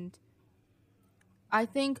practices. And I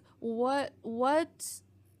think what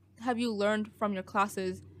have you learned from your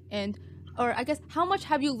classes, and or I guess how much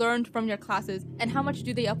have you learned from your classes, and how much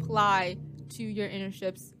do they apply to your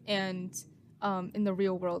internships and in the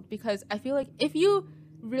real world? Because I feel like if you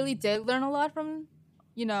really did learn a lot from,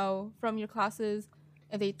 from your classes,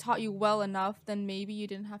 and they taught you well enough, then maybe you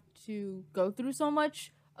didn't have to go through so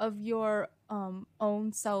much of your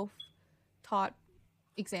own self taught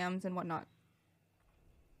exams and whatnot.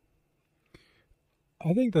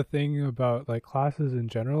 I think the thing about like classes in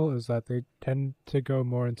general is that they tend to go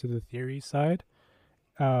more into the theory side,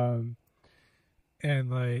 um,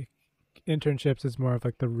 and like internships is more of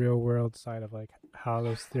like the real world side of like how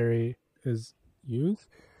this theory is used.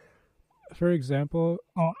 For example,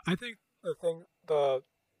 I think the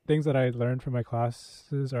things that I learned from my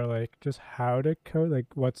classes are like just how to code, like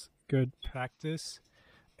what's good practice,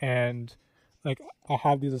 and like I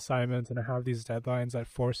have these assignments and I have these deadlines that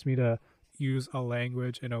force me to use a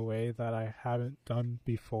language in a way that I haven't done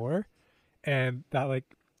before, and that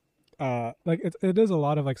like it is a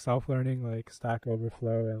lot of like self learning, like Stack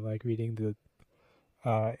Overflow and like reading the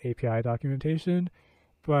API documentation.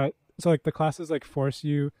 But so like the classes like force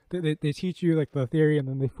you, they teach you like the theory, and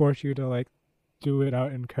then they force you to like do it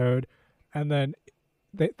out in code, and then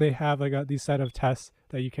they have like these set of tests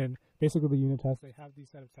that you can basically the unit tests. They have these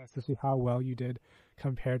set of tests to see how well you did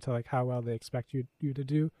compared to like how well they expect you to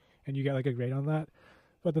do, and you get like a grade on that.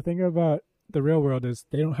 But the thing about the real world is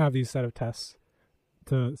they don't have these set of tests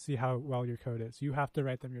to see how well your code is. You have to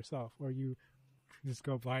write them yourself, or you just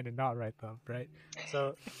go blind and not write them, right?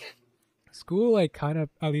 So school, like kind of,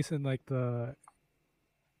 at least in like the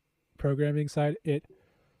programming side, it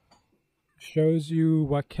shows you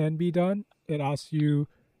what can be done. It asks you,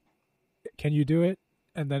 can you do it?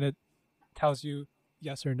 And then it tells you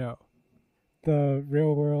yes or no. The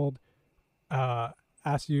real world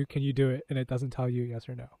asks you, can you do it? And it doesn't tell you yes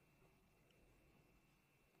or no.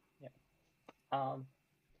 Yeah.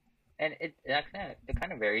 And it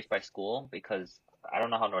kind of varies by school because I don't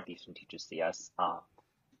know how Northeastern teaches CS.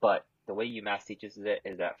 But the way UMass teaches it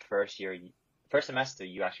is that first semester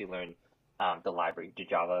you actually learn the library, the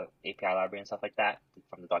Java API library and stuff like that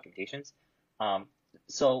from the documentations.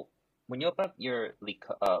 So when you open up your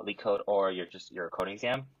LeetCode or your coding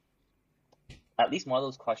exam, at least one of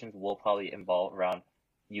those questions will probably involve around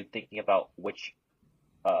you thinking about which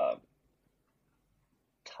uh,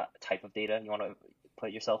 type of data you want to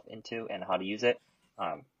put yourself into and how to use it,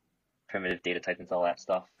 primitive data types and all that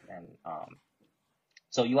stuff, and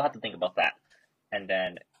so you'll have to think about that, and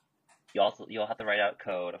then you'll have to write out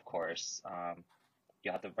code, of course.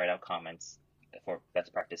 You'll have to write out comments for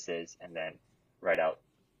best practices, and then write out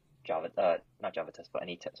not Java tests, but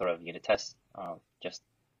any sort of unit tests, just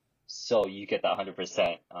so you get that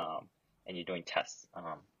 100%, and you're doing tests,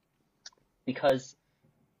 because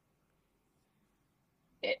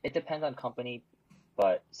it depends on company,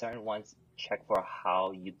 but certain ones check for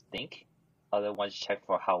how you think, other ones check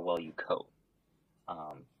for how well you code,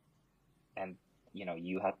 and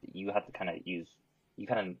you have to kind of use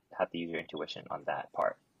your intuition on that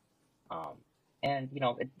part, and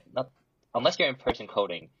unless you're in person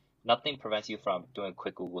coding, nothing prevents you from doing a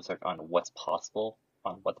quick Google search on what's possible,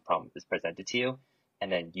 on what the problem is presented to you,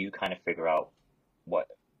 and then you kind of figure out what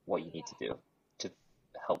you need to do to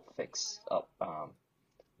help fix up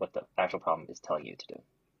what the actual problem is telling you to do.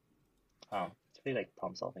 It's really like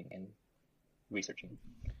problem solving and researching.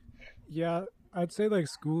 Yeah, I'd say like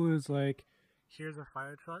school is like, here's a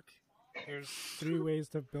fire truck. Here's 3 ways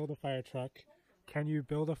to build a fire truck. Can you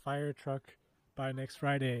build a fire truck by next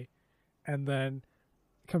Friday? And then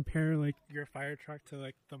compare like your fire truck to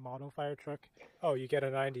like the model fire truck. Oh, you get a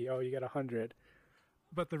 90. Oh, you get 100.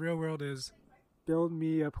 But the real world is build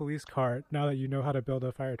me a police car now that you know how to build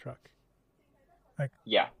a fire truck. Like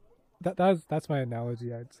Yeah. that's my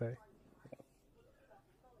analogy, I'd say.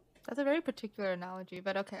 That's a very particular analogy,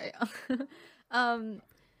 but okay. um,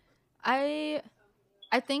 I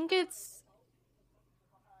I think it's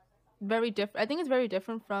very different. I think it's very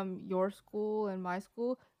different from your school and my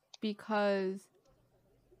school because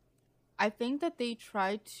I think that they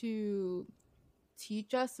try to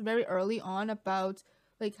teach us very early on about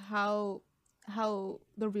like how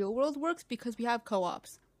the real world works because we have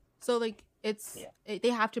co-ops. So like Yeah. they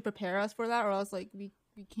have to prepare us for that or else like we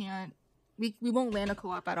can't we won't land a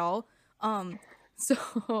co-op at all.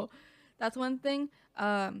 So that's one thing.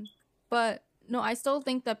 But no, I still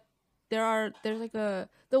think that there's like a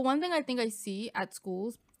the one thing I think I see at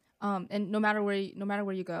schools and no matter where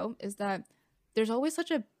you go is that there's always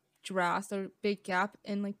such a drastic or big gap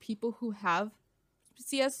in like people who have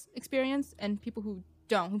CS experience and people who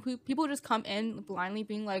don't. People just come in blindly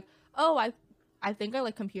being like, "Oh, I think I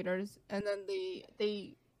like computers," and then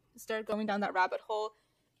they start going down that rabbit hole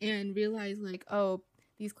and realize like, "Oh,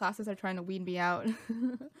 these classes are trying to weed me out,"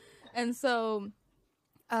 and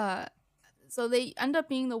uh, so they end up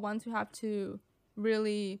being the ones who have to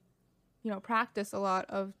really, practice a lot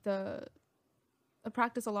of the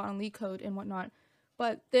practice a lot on leak code and whatnot.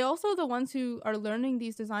 But they also the ones who are learning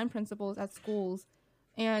these design principles at schools,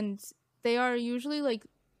 and they are usually like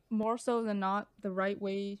more so than not the right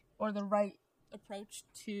way or the right approach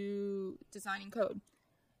to designing code.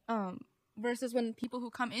 Versus when people who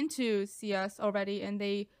come into CS already and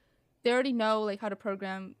they already know like how to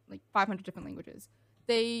program like 500 different languages.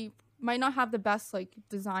 They might not have the best like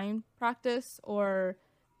design practice or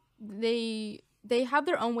they have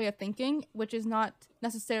their own way of thinking, which is not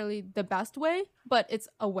necessarily the best way, but it's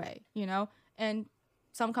a way, And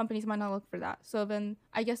some companies might not look for that. So then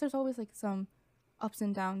I guess there's always like some ups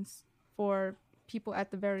and downs for people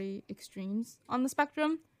at the very extremes on the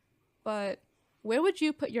spectrum. But where would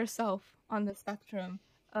you put yourself on the spectrum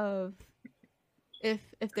of if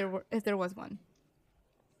there was one?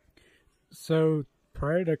 So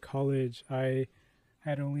prior to college, I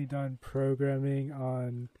had only done programming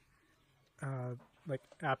on like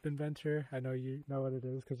App Inventor. I know you know what it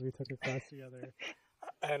is because we took a class together,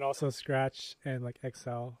 and also Scratch and like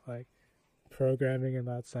Excel, like programming in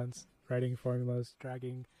that sense, writing formulas,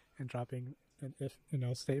 dragging and dropping and if and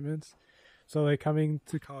else statements. So like coming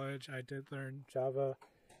to college, I did learn Java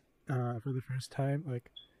for the first time.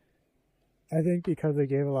 Like I think because they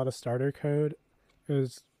gave a lot of starter code, it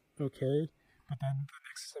was okay. But then the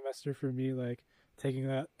next semester for me, like taking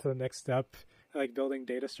that to the next step, like building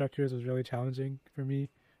data structures was really challenging for me.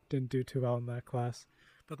 Didn't do too well in that class.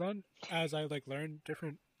 But then as I like learned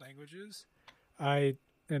different languages, I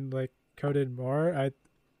and like coded more, I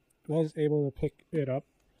was able to pick it up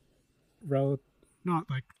not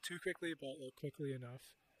like too quickly, but like quickly enough.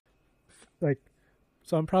 Like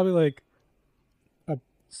so I'm probably like a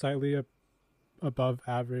slightly above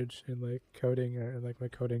average in like coding or in like my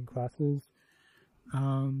coding classes.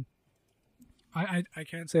 Um I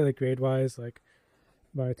can't say like grade wise like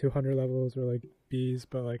my 200 levels were like B's,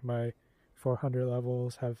 but like my 400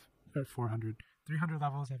 levels have or 400 300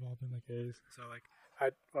 levels have all been like A's. So like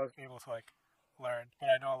I was able to like learn, but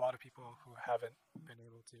I know a lot of people who haven't been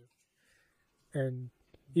able to. And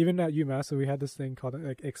even at UMass, so we had this thing called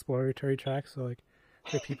like exploratory track. So like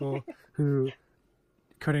for people who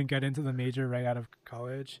couldn't get into the major right out of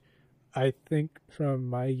college, I think from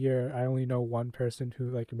my year I only know one person who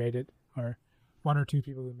like made it, or one or two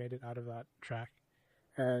people who made it out of that track.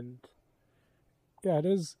 And yeah, it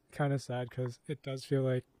is kind of sad because it does feel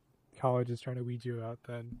like college is trying to weed you out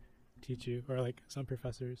than teach you, or like some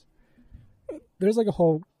professors. There's like a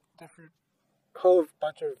whole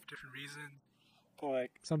bunch of different reasons. But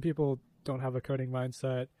like some people don't have a coding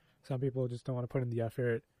mindset. Some people just don't want to put in the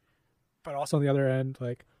effort. But also on the other end,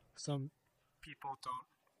 like some people don't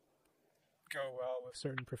go well with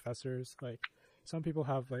certain professors. Like some people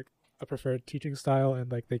have like a preferred teaching style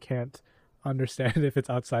and like they can't understand if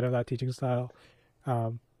it's outside of that teaching style.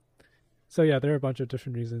 So yeah, there are a bunch of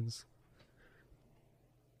different reasons.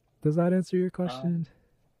 Does that answer your question?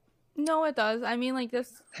 No, it does. I mean, like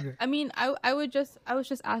this. Okay. I mean, I was just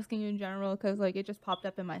asking you in general because like it just popped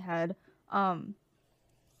up in my head. And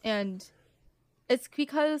it's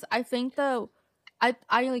because I think I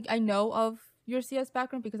know of your CS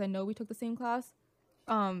background because I know we took the same class,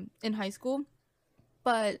 in high school,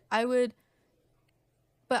 but I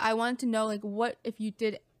wanted to know like what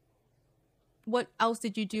else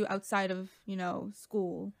did you do outside of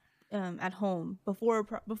school? At home before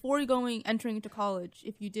entering into college,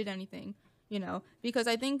 if you did anything, because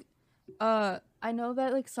I think I know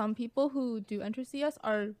that like some people who do enter CS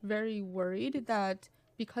are very worried that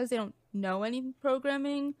because they don't know any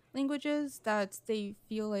programming languages that they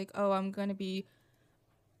feel like, oh, I'm gonna be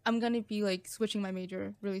like switching my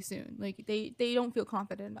major really soon. Like they don't feel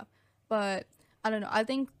confident enough. But I don't know. I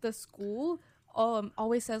think the school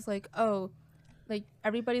always says like, oh, like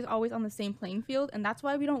everybody's always on the same playing field, and that's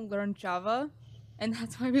why we don't learn Java, and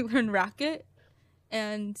that's why we learn Racket,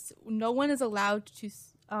 and no one is allowed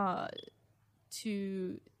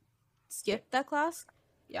to skip that class.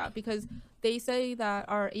 Yeah, because they say that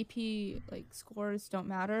our AP like scores don't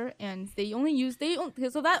matter, and so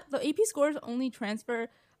that the AP scores only transfer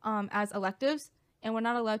as electives, and we're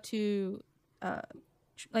not allowed to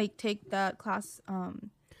like take that class.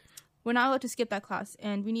 We're not allowed to skip that class,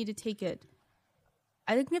 and we need to take it.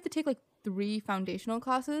 I think we have to take like 3 foundational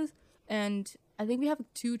classes, and I think we have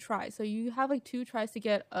 2 tries. So you have like 2 tries to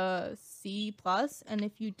get a C+, and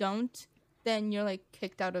if you don't, then you're like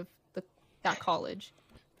kicked out of that college,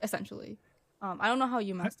 essentially. I don't know how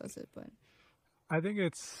UMass does it, but I think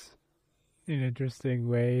it's an interesting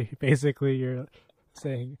way. Basically, you're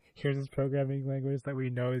saying, here's this programming language that we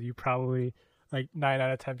know you probably, like 9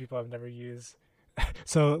 out of 10 people have never used.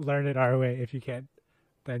 So learn it our way. If you can't,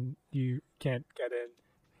 then you can't get in.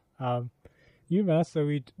 UMass, so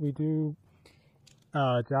we do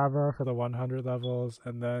Java for the 100 levels,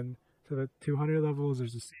 and then for the 200 levels,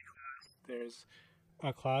 there's a C class. There's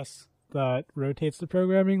a class that rotates the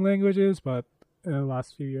programming languages, but in the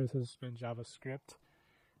last few years has been JavaScript.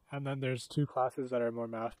 And then there's 2 classes that are more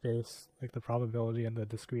math-based, like the probability and the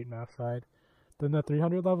discrete math side. Then the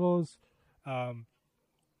 300 levels,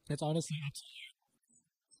 it's honestly up to you.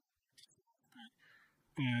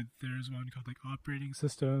 There's one called like operating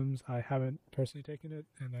systems. I haven't personally taken it,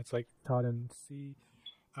 and that's like taught in C.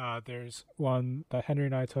 There's one that Henry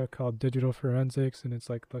and I took called digital forensics, and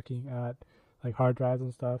it's like looking at like hard drives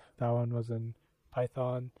and stuff. That one was in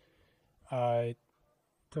Python. I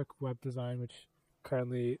took web design, which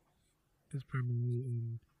currently is primarily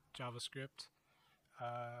in JavaScript.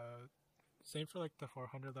 Same for like the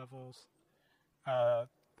 400 levels.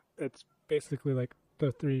 It's basically like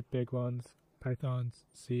the 3 big ones: Python,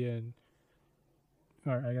 C,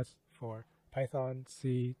 or I guess 4: Python,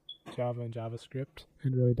 C, Java, and JavaScript.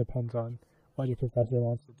 It really depends on what your professor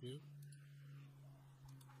wants to do.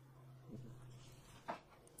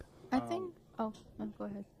 I think. Oh, no, go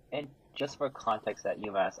ahead. And just for context at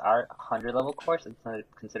UMass, our 100 level course is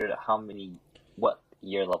considered what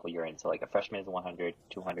year level you're in. So like a freshman is 100,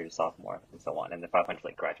 200 is sophomore, and so on, and then 500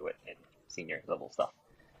 like graduate and senior level stuff.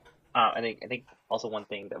 I think also one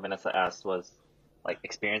thing that Vanessa asked was like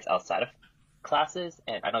experience outside of classes,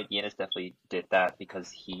 and I know Yannis definitely did that because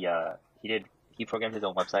he programmed his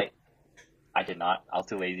own website. I did not. I was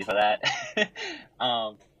too lazy for that.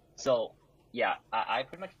 So yeah, I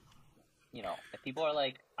pretty much, if people are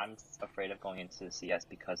like, I'm afraid of going into CS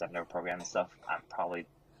because I've never programmed and stuff, I'm probably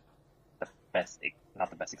not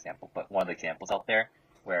the best example, but one of the examples out there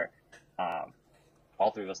where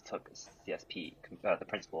all 3 of us took CSP, the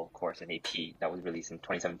principal course in AP that was released in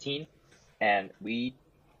 2017, and we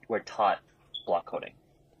were taught block coding,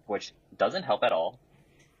 which doesn't help at all,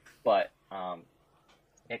 but that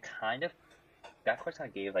course kind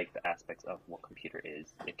of gave like the aspects of what computer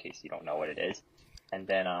is, in case you don't know what it is. And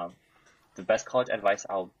then the best college advice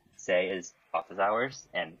I'll say is office hours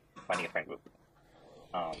and finding a friend group.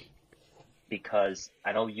 Because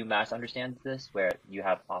I know UMass understands this, where you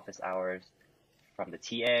have office hours from the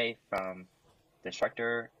TA, from the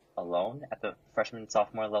instructor alone at the freshman,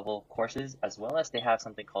 sophomore level courses, as well as they have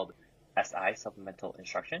something called SI, supplemental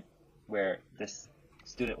instruction, where this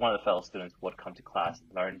student, one of the fellow students, would come to class,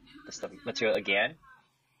 learn the stuff, material again,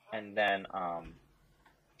 and then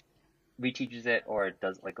reteaches it or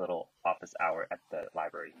does like a little office hour at the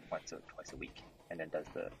library once or twice a week, and then does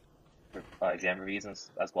the exam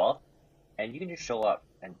reviews as well. And you can just show up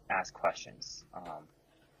and ask questions.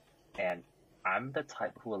 And I'm the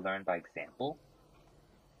type who will learn by example.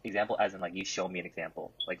 Example as in like you show me an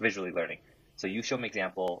example, like visually learning. So you show me an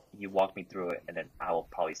example, you walk me through it, and then I will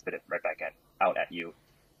probably spit it right back out at you.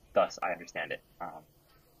 Thus, I understand it.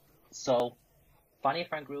 So finding a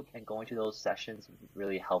friend group and going to those sessions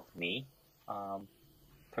really helped me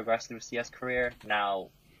progress through CS career. Now,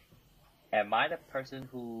 am I the person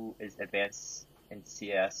who is advanced in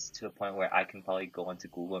CS to the point where I can probably go into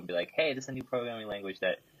Google and be like, hey, this is a new programming language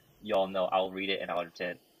that y'all know, I'll read it and I'll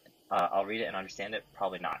understand it?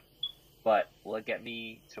 Probably not. But will it get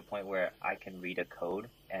me to a point where I can read a code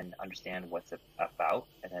and understand what's it about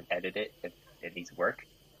and then edit it if it needs work?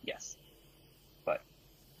 Yes. But,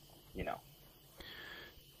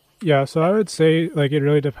 Yeah, so I would say like it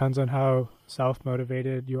really depends on how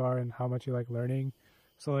self-motivated you are and how much you like learning.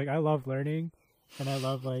 So like I love learning and I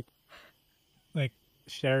love like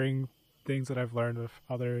sharing things that I've learned with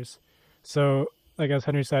others. So like as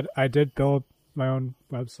Henry said, I did build my own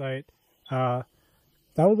website. Uh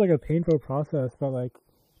that was like a painful process, but like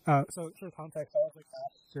so for context, that was like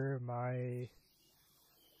after my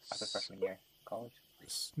After freshman year college.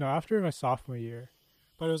 no, after my sophomore year.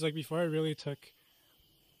 But it was like before I really took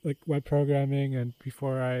like web programming and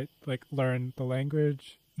before I like learned the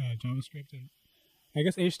language, JavaScript, and I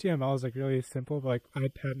guess HTML is like really simple, but like I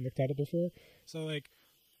hadn't looked at it before. So like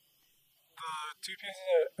two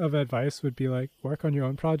pieces of advice would be like work on your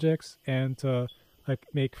own projects and to like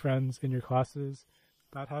make friends in your classes.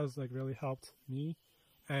 That has like really helped me,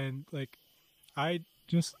 and like I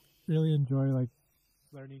just really enjoy like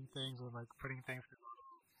learning things and like putting things.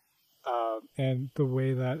 And the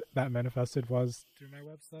way that that manifested was through my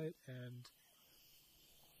website and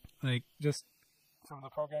like just from the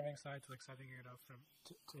programming side to like setting it up from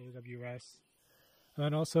to AWS, and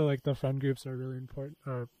then also like the friend groups are really important.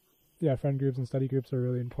 Or yeah, friend groups and study groups are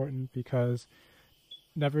really important because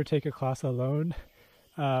never take a class alone.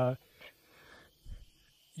 Uh,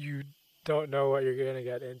 you don't know what you're gonna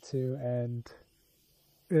get into, and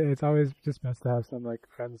it's always just best to have some like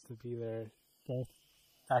friends to be there, both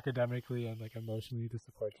academically and like emotionally to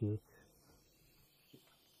support you.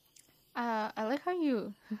 I like how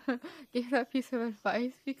you gave that piece of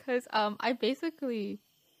advice because I basically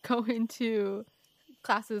go into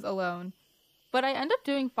classes alone, but I end up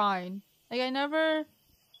doing fine. Like I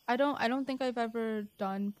don't think I've ever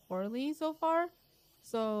done poorly so far.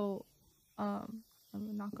 So I'm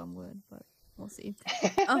gonna knock on wood, but we'll see.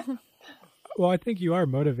 Um, Well, I think you are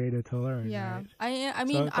motivated to learn, yeah, right? I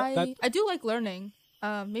mean So that I do like learning.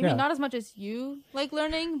 Maybe yeah. not as much as you like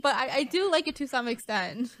learning, but I do like it to some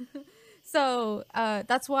extent. So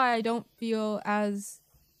that's why I don't feel as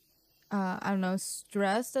I don't know,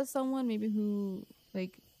 stressed as someone maybe who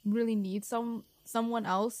like really needs someone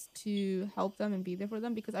else to help them and be there for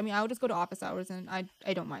them, because I mean I would just go to office hours and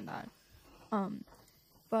I don't mind that. Um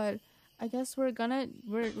but I guess we're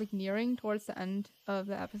like nearing towards the end of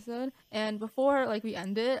the episode, and before like we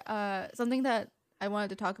end it, something that I wanted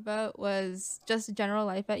to talk about was just general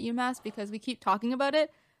life at UMass, because we keep talking about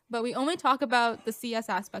it, but we only talk about the CS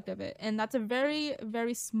aspect of it, and that's a very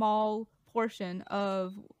very small portion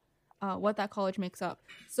of what that college makes up.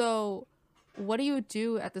 So, what do you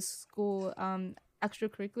do at the school,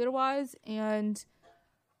 extracurricular wise, and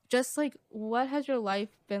just like what has your life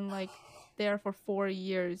been like there for 4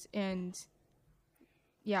 years? And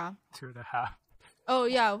yeah, 2.5. oh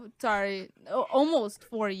yeah, sorry, almost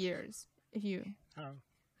 4 years. If you, Um,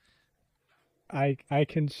 I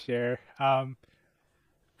can share.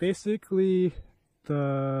 Basically,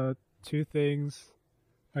 the two things,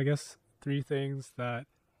 I guess three things that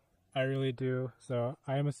I really do. So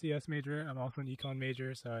I am a CS major. I'm also an econ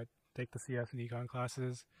major, so I take the CS and econ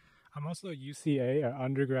classes. I'm also a UCA, an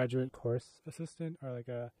undergraduate course assistant, or like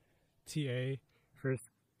a TA for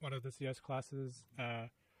one of the CS classes.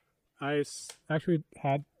 Actually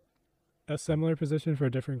had a similar position for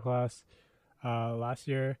a different class last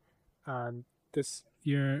year. This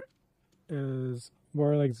year is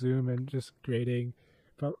more like Zoom and just grading,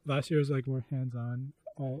 but last year was like more hands-on.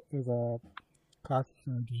 It was a class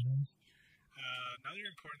for gamers. Another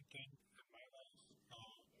important thing in my life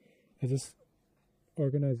is this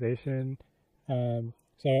organization.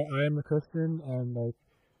 So I am a Christian, and like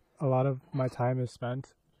a lot of my time is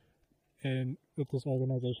spent in with this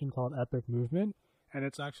organization called Epic Movement, and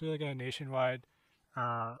it's actually like a nationwide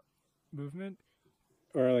uh, movement,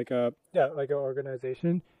 or like a yeah like an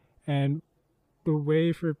organization. And the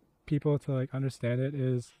way for people to like understand it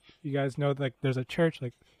is, you guys know like there's a church,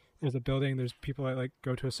 like there's a building, there's people that like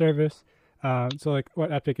go to a service. So like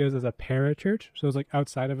what Epic is a para church, so it's like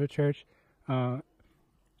outside of a church. uh,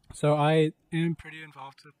 so I am pretty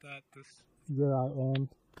involved with that. This year I am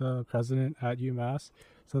the president at UMass.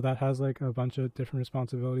 So that has like a bunch of different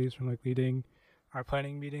responsibilities, from like leading our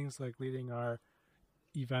planning meetings, like leading our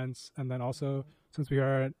events, and then also, since we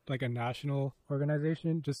are like a national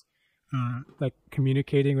organization, just like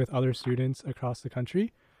communicating with other students across the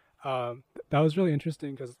country. That was really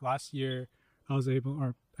interesting because last year I was able,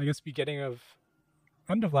 or I guess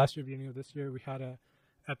end of last year, beginning of this year, we had a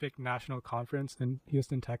Epic National Conference in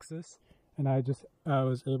Houston, Texas, and I just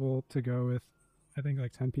was able to go with, I think,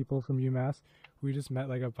 like 10 people from UMass. We just met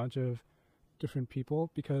like a bunch of different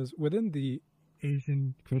people, because within the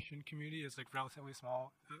Asian Christian community is like relatively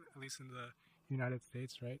small, at least in the United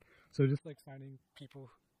States, right? So just like finding people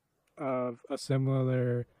of a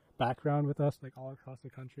similar background with us, like all across the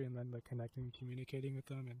country, and then like connecting and communicating with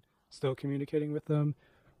them and still communicating with them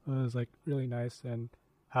was like really nice and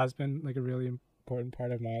has been like a really important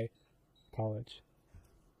part of my college.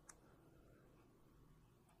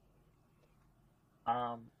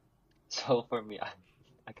 Um, so for me,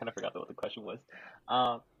 I kind of forgot what the question was.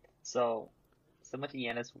 Um, so similar to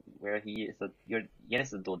Yanis, where he is Yanis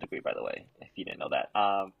is a dual degree, by the way, if you didn't know that.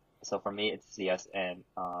 So for me, it's CS and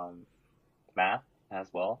math as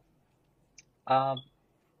well. Um,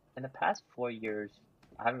 in the past 4 years,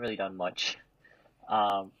 I haven't really done much.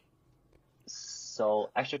 Um,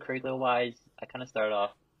 so extracurricular wise, I kind of started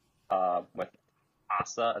off with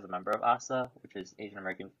ASA as a member of ASA, which is Asian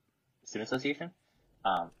American Student Association.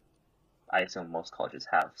 Um, I assume most colleges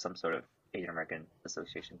have some sort of Asian American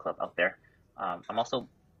Association club out there. I'm also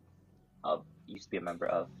used to be a member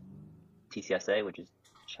of TCSA, which is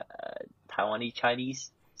Taiwanese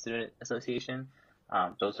Chinese Student Association.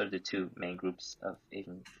 Those are the two main groups of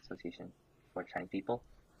Asian Association for Chinese people.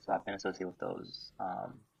 So I've been associated with those.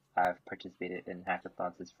 I've participated in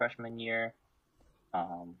hackathons this freshman year.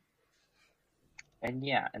 Um, and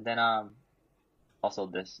yeah, and then also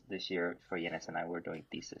this year for Yanis and I we're doing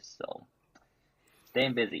thesis, so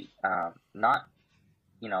staying busy. Not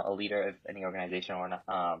a leader of any organization or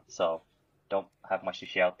not. So don't have much to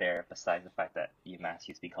share out there besides the fact that UMass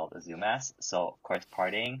used to be called a ZooMass. So of course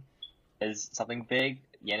partying is something big.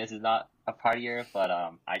 Yanis is not a partier, but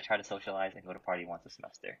I try to socialize and go to party once a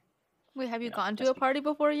semester. Wait, have you You know, gone to just a party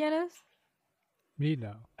before, Yanis? Me,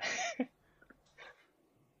 no.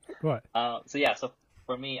 What? So yeah, so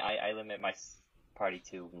for me, I limit my party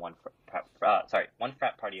to one one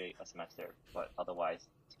frat party a semester, but otherwise,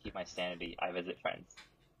 to keep my sanity, I visit friends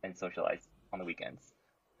and socialize on the weekends.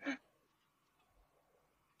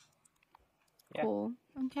 Yeah, Cool.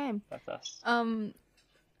 Okay. that's us.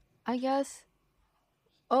 I guess.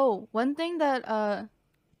 Oh, one thing that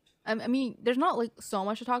I mean, there's not like so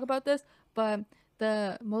much to talk about this, but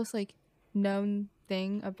the most like known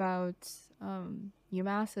thing about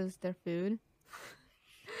UMass is their food.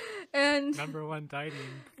 And Number one dining,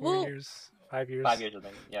 well, 4 years, 5 years. 5 years, I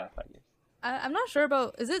think. Yeah, 5 years. I'm not sure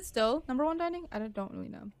about. Is it still number one dining? I don't really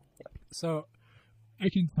know. So I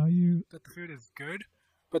can tell you that the food is good,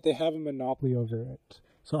 but they have a monopoly over it.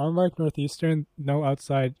 So unlike Northeastern, no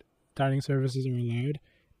outside dining services are allowed.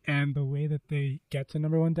 And the way that they get to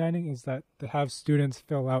number one dining is that they have students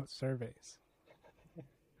fill out surveys.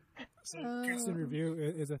 So Pearson review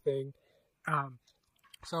is a thing.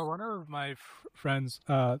 So one of my friends,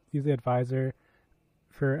 he's the advisor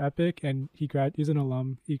for Epic, and he's an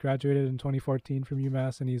alum. He graduated in 2014 from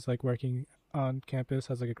UMass, and he's like working on campus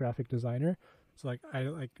as like a graphic designer. So like I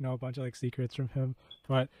like know a bunch of like secrets from him,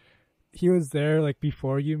 but he was there like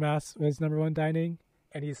before UMass was number one dining,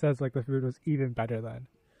 and he says like the food was even better then.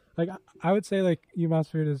 Like I would say like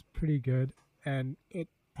UMass food is pretty good, and it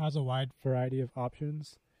has a wide variety of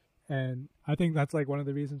options, and I think that's like one of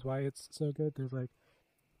the reasons why it's so good.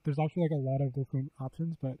 There's actually like a lot of different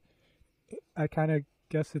options, but I kind of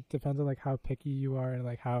guess it depends on like how picky you are and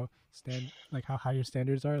like how high your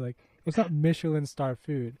standards are. Like it's not Michelin star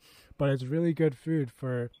food, but it's really good food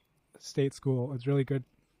for state school. It's really good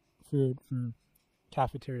food for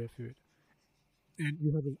cafeteria food, and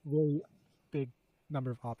you have a really big number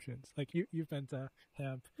of options. Like you've been to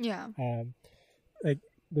Hamp. Yeah. Like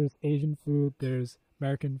there's Asian food, there's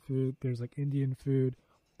American food, there's like Indian food,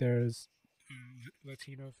 there's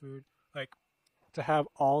Latino food. Like to have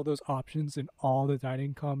all those options in all the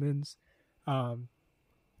dining commons,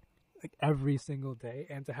 like every single day,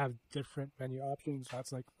 and to have different menu options,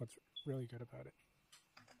 that's like what's really good about it.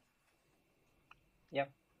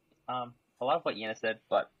 Yep. A lot of what Yana said,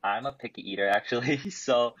 but I'm a picky eater actually.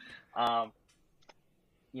 So, I'll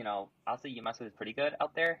say UMass food is pretty good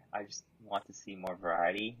out there. I just want to see more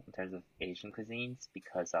variety in terms of Asian cuisines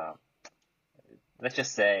because, let's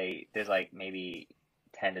just say there's like maybe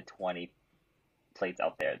 10 to 20 plates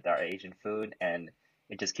out there that are Asian food, and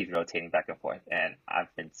it just keeps rotating back and forth, and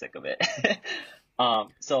I've been sick of it. I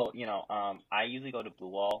usually go to Blue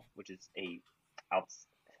Wall, which is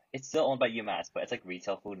it's still owned by UMass, but it's like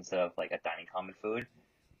retail food instead of like a dining common food,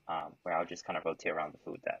 where I'll just kind of rotate around the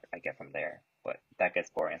food that I get from there. But that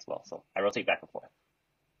gets boring as well, so I rotate back and forth.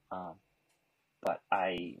 But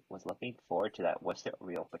I was looking forward to that Worcester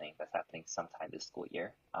reopening that's happening sometime this school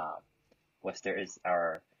year. Worcester is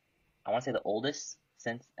I want to say the oldest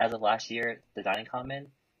since as of last year, the dining common,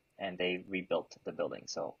 and they rebuilt the building.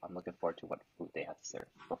 So I'm looking forward to what food they have to serve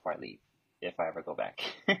before I leave, if I ever go back.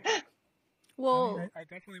 Well, I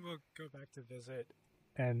definitely will go back to visit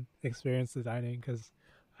and experience the dining because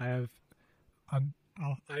I have, I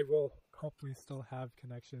will hopefully still have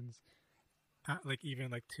connections, like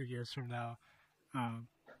even like 2 years from now.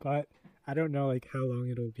 But I don't know like how long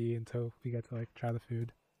it'll be until we get to like try the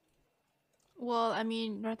food. Well, I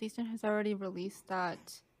mean, Northeastern has already released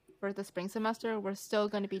that for the spring semester. We're still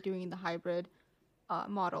going to be doing the hybrid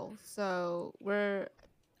model, so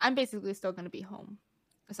I'm basically still going to be home,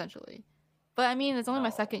 essentially. But I mean, it's only my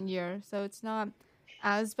No. second year, so it's not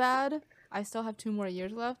as bad. I still have 2 more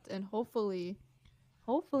years left, and hopefully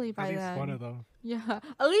by At least then, one of them. yeah,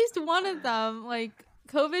 at least one of them, like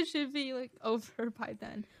COVID should be like over by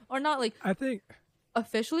then, or not like I think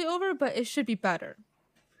officially over, but it should be better.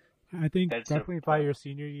 That's your definitely by point. your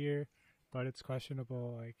senior year, but it's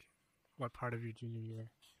questionable like what part of your junior year.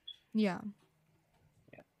 Yeah.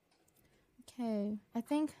 Yeah. Okay, I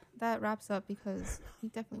think that wraps up because we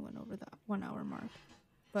definitely went over the 1 hour mark,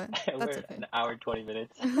 but We're that's at okay. an hour and 20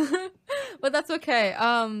 minutes. But that's okay.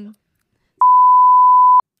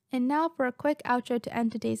 And now for a quick outro to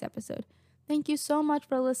end today's episode. Thank you so much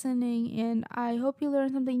for listening, and I hope you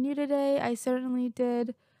learned something new today. I certainly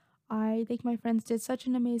did. I think my friends did such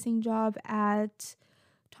an amazing job at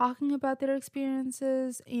talking about their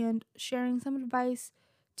experiences and sharing some advice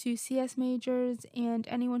to CS majors and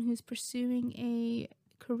anyone who's pursuing a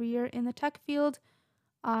career in the tech field.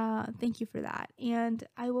 Thank you for that. And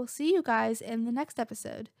I will see you guys in the next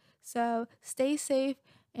episode. So stay safe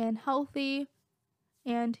and healthy.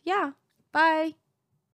 And yeah, bye.